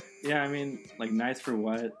obvious. Yeah, I mean, like, Nice for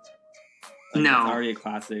What? Like, No. It's already a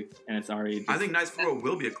classic, and it's already... I think Nice for What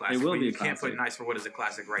will be a classic. It will be you a can't classic. put Nice for What as a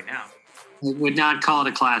classic right now. I would not call it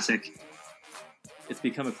a classic. It's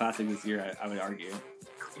become a classic this year, I would argue.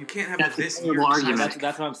 You can't have That's this a year. terrible argument.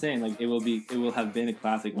 That's what I'm saying. Like, it will have been a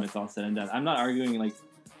classic when it's all said and done. I'm not arguing, like...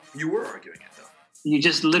 You were arguing it, though. You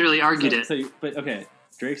just literally argued it. But, okay,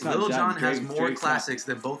 Drake's not Lil done. Jon has Drake- more Drake's classics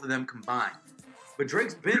than both of them combined. But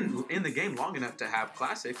Drake's been in the game long enough to have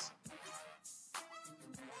classics.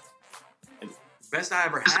 Best I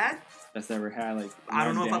Ever Had? not best I ever had. Like, I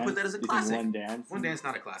don't One know if I put Dance. that as a You think classic. One Dance. One Dance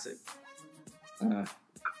not a classic.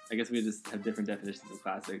 I guess we just have different definitions of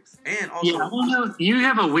classics. And also, Yeah, I don't know. You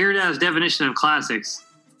have a weird ass definition of classics.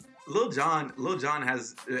 Lil Jon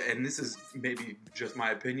has, and this is maybe just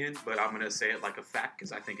my opinion, but I'm going to say it like a fact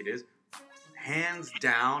because I think it is, hands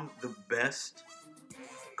down the best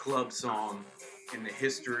club song in the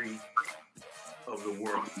history of the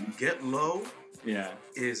world. Get Low Yeah.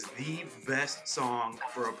 is the best song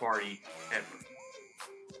for a party ever.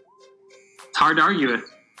 It's hard to argue it.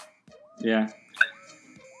 Yeah.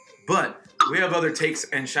 But we have other takes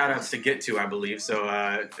and shout-outs to get to, I believe. So,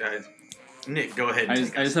 Nick, go ahead. I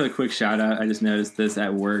just have a quick shout out. I just noticed this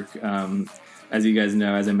at work. As you guys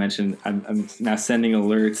know, as I mentioned, I'm now sending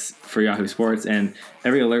alerts for Yahoo Sports, and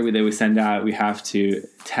every alert that we send out, we have to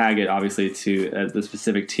tag it, obviously, to the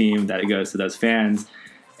specific team that it goes to those fans.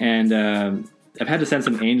 And I've had to send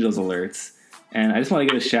some Angels alerts, and I just want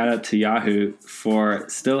to give a shout out to Yahoo for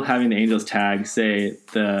still having the Angels tag say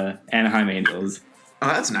the Anaheim Angels. Oh,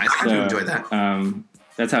 that's nice. I do enjoy that.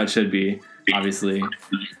 That's how it should be, obviously.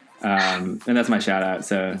 And that's my shout out.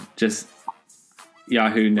 So just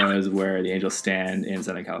Yahoo knows where the Angels stand in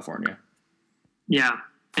Southern California. Yeah.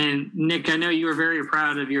 And Nick, I know you were very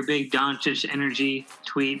proud of your big Doncic energy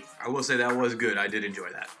tweet. I will say that was good. I did enjoy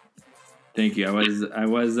that. Thank you. I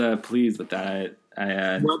was pleased with that.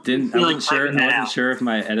 I feel like wasn't sure if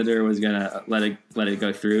my editor was gonna let it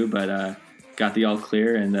go through, but got the all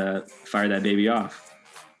clear and fired that baby off.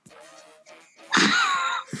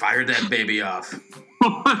 Fired that baby off.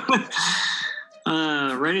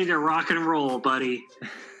 Ready to rock and roll, buddy.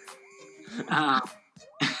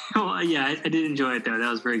 Well, yeah, I did enjoy it, though. That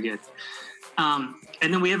was very good. And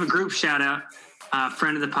then we have a group shout-out.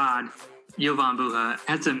 Friend of the pod, Jovan Buha,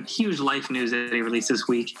 had some huge life news that he released this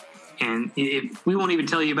week. And if we won't even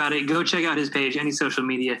tell you about it, go check out his page, any social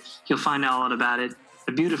media. You'll find out all about it.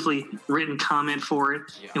 A beautifully written comment for it.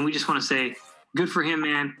 Yeah. And we just want to say, good for him,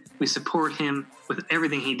 man. We support him with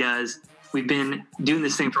everything he does. We've been doing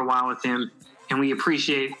this thing for a while with him, and we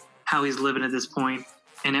appreciate how he's living at this point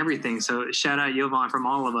and everything. So shout out Jovan from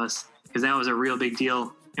all of us, because that was a real big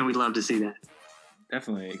deal, and we'd love to see that.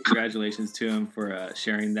 Definitely. Congratulations to him for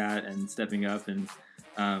sharing that and stepping up and,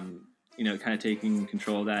 kind of taking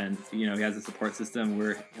control of that. And, he has a support system.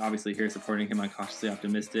 We're obviously here supporting him on Cautiously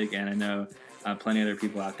Optimistic, and I know plenty of other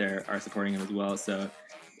people out there are supporting him as well. So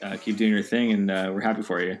keep doing your thing, and we're happy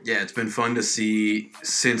for you. Yeah, it's been fun to see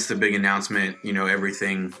since the big announcement,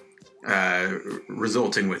 everything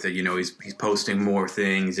resulting with it. He's posting more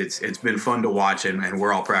things. It's been fun to watch, and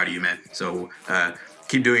we're all proud of you, man. So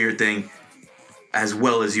keep doing your thing as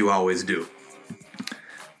well as you always do.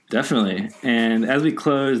 Definitely. And as we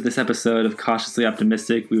close this episode of Cautiously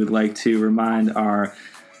Optimistic, we would like to remind our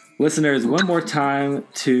listeners one more time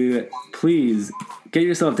to please get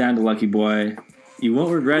yourself down to Lucky Boy. You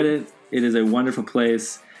won't regret it. It is a wonderful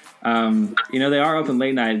place. They are open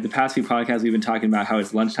late night. The past few podcasts we've been talking about how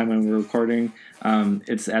it's lunchtime when we're recording.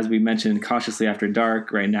 It's, as we mentioned, cautiously after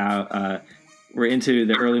dark right now. we're into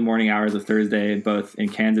the early morning hours of Thursday, both in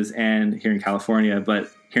Kansas and here in California.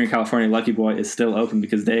 But here in California, Lucky Boy is still open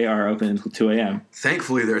because they are open until 2 a.m.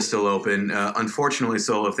 Thankfully, they're still open. Unfortunately,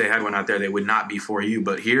 so if they had one out there, they would not be for you.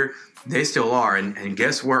 But here, they still are. And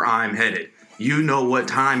guess where I'm headed? You know what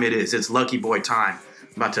time it is. It's Lucky Boy time.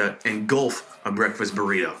 I'm about to engulf a breakfast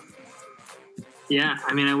burrito. Yeah,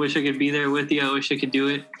 I mean, I wish I could be there with you. I wish I could do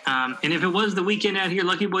it. And if it was the weekend out here,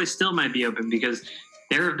 Lucky Boy still might be open because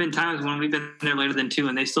there have been times when we've been there later than 2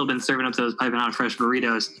 and they've still been serving up those piping hot fresh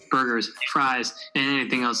burritos, burgers, fries, and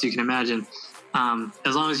anything else you can imagine.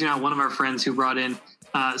 As long as you're not one of our friends who brought in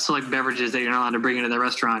select beverages that you're not allowed to bring into the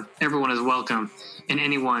restaurant, everyone is welcome, and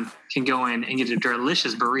anyone can go in and get a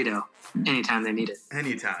delicious burrito anytime they need it.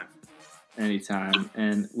 Anytime.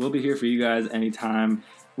 And we'll be here for you guys anytime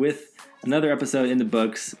with another episode in the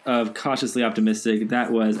books of Cautiously Optimistic.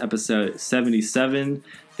 That was episode 77.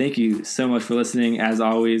 Thank you so much for listening. As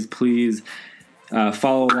always, please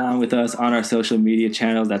follow along with us on our social media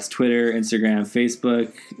channels. That's Twitter, Instagram,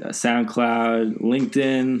 Facebook, SoundCloud,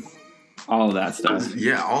 LinkedIn, all of that stuff.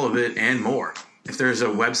 Yeah, all of it and more. If there's a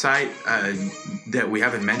website that we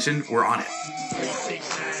haven't mentioned, we're on it.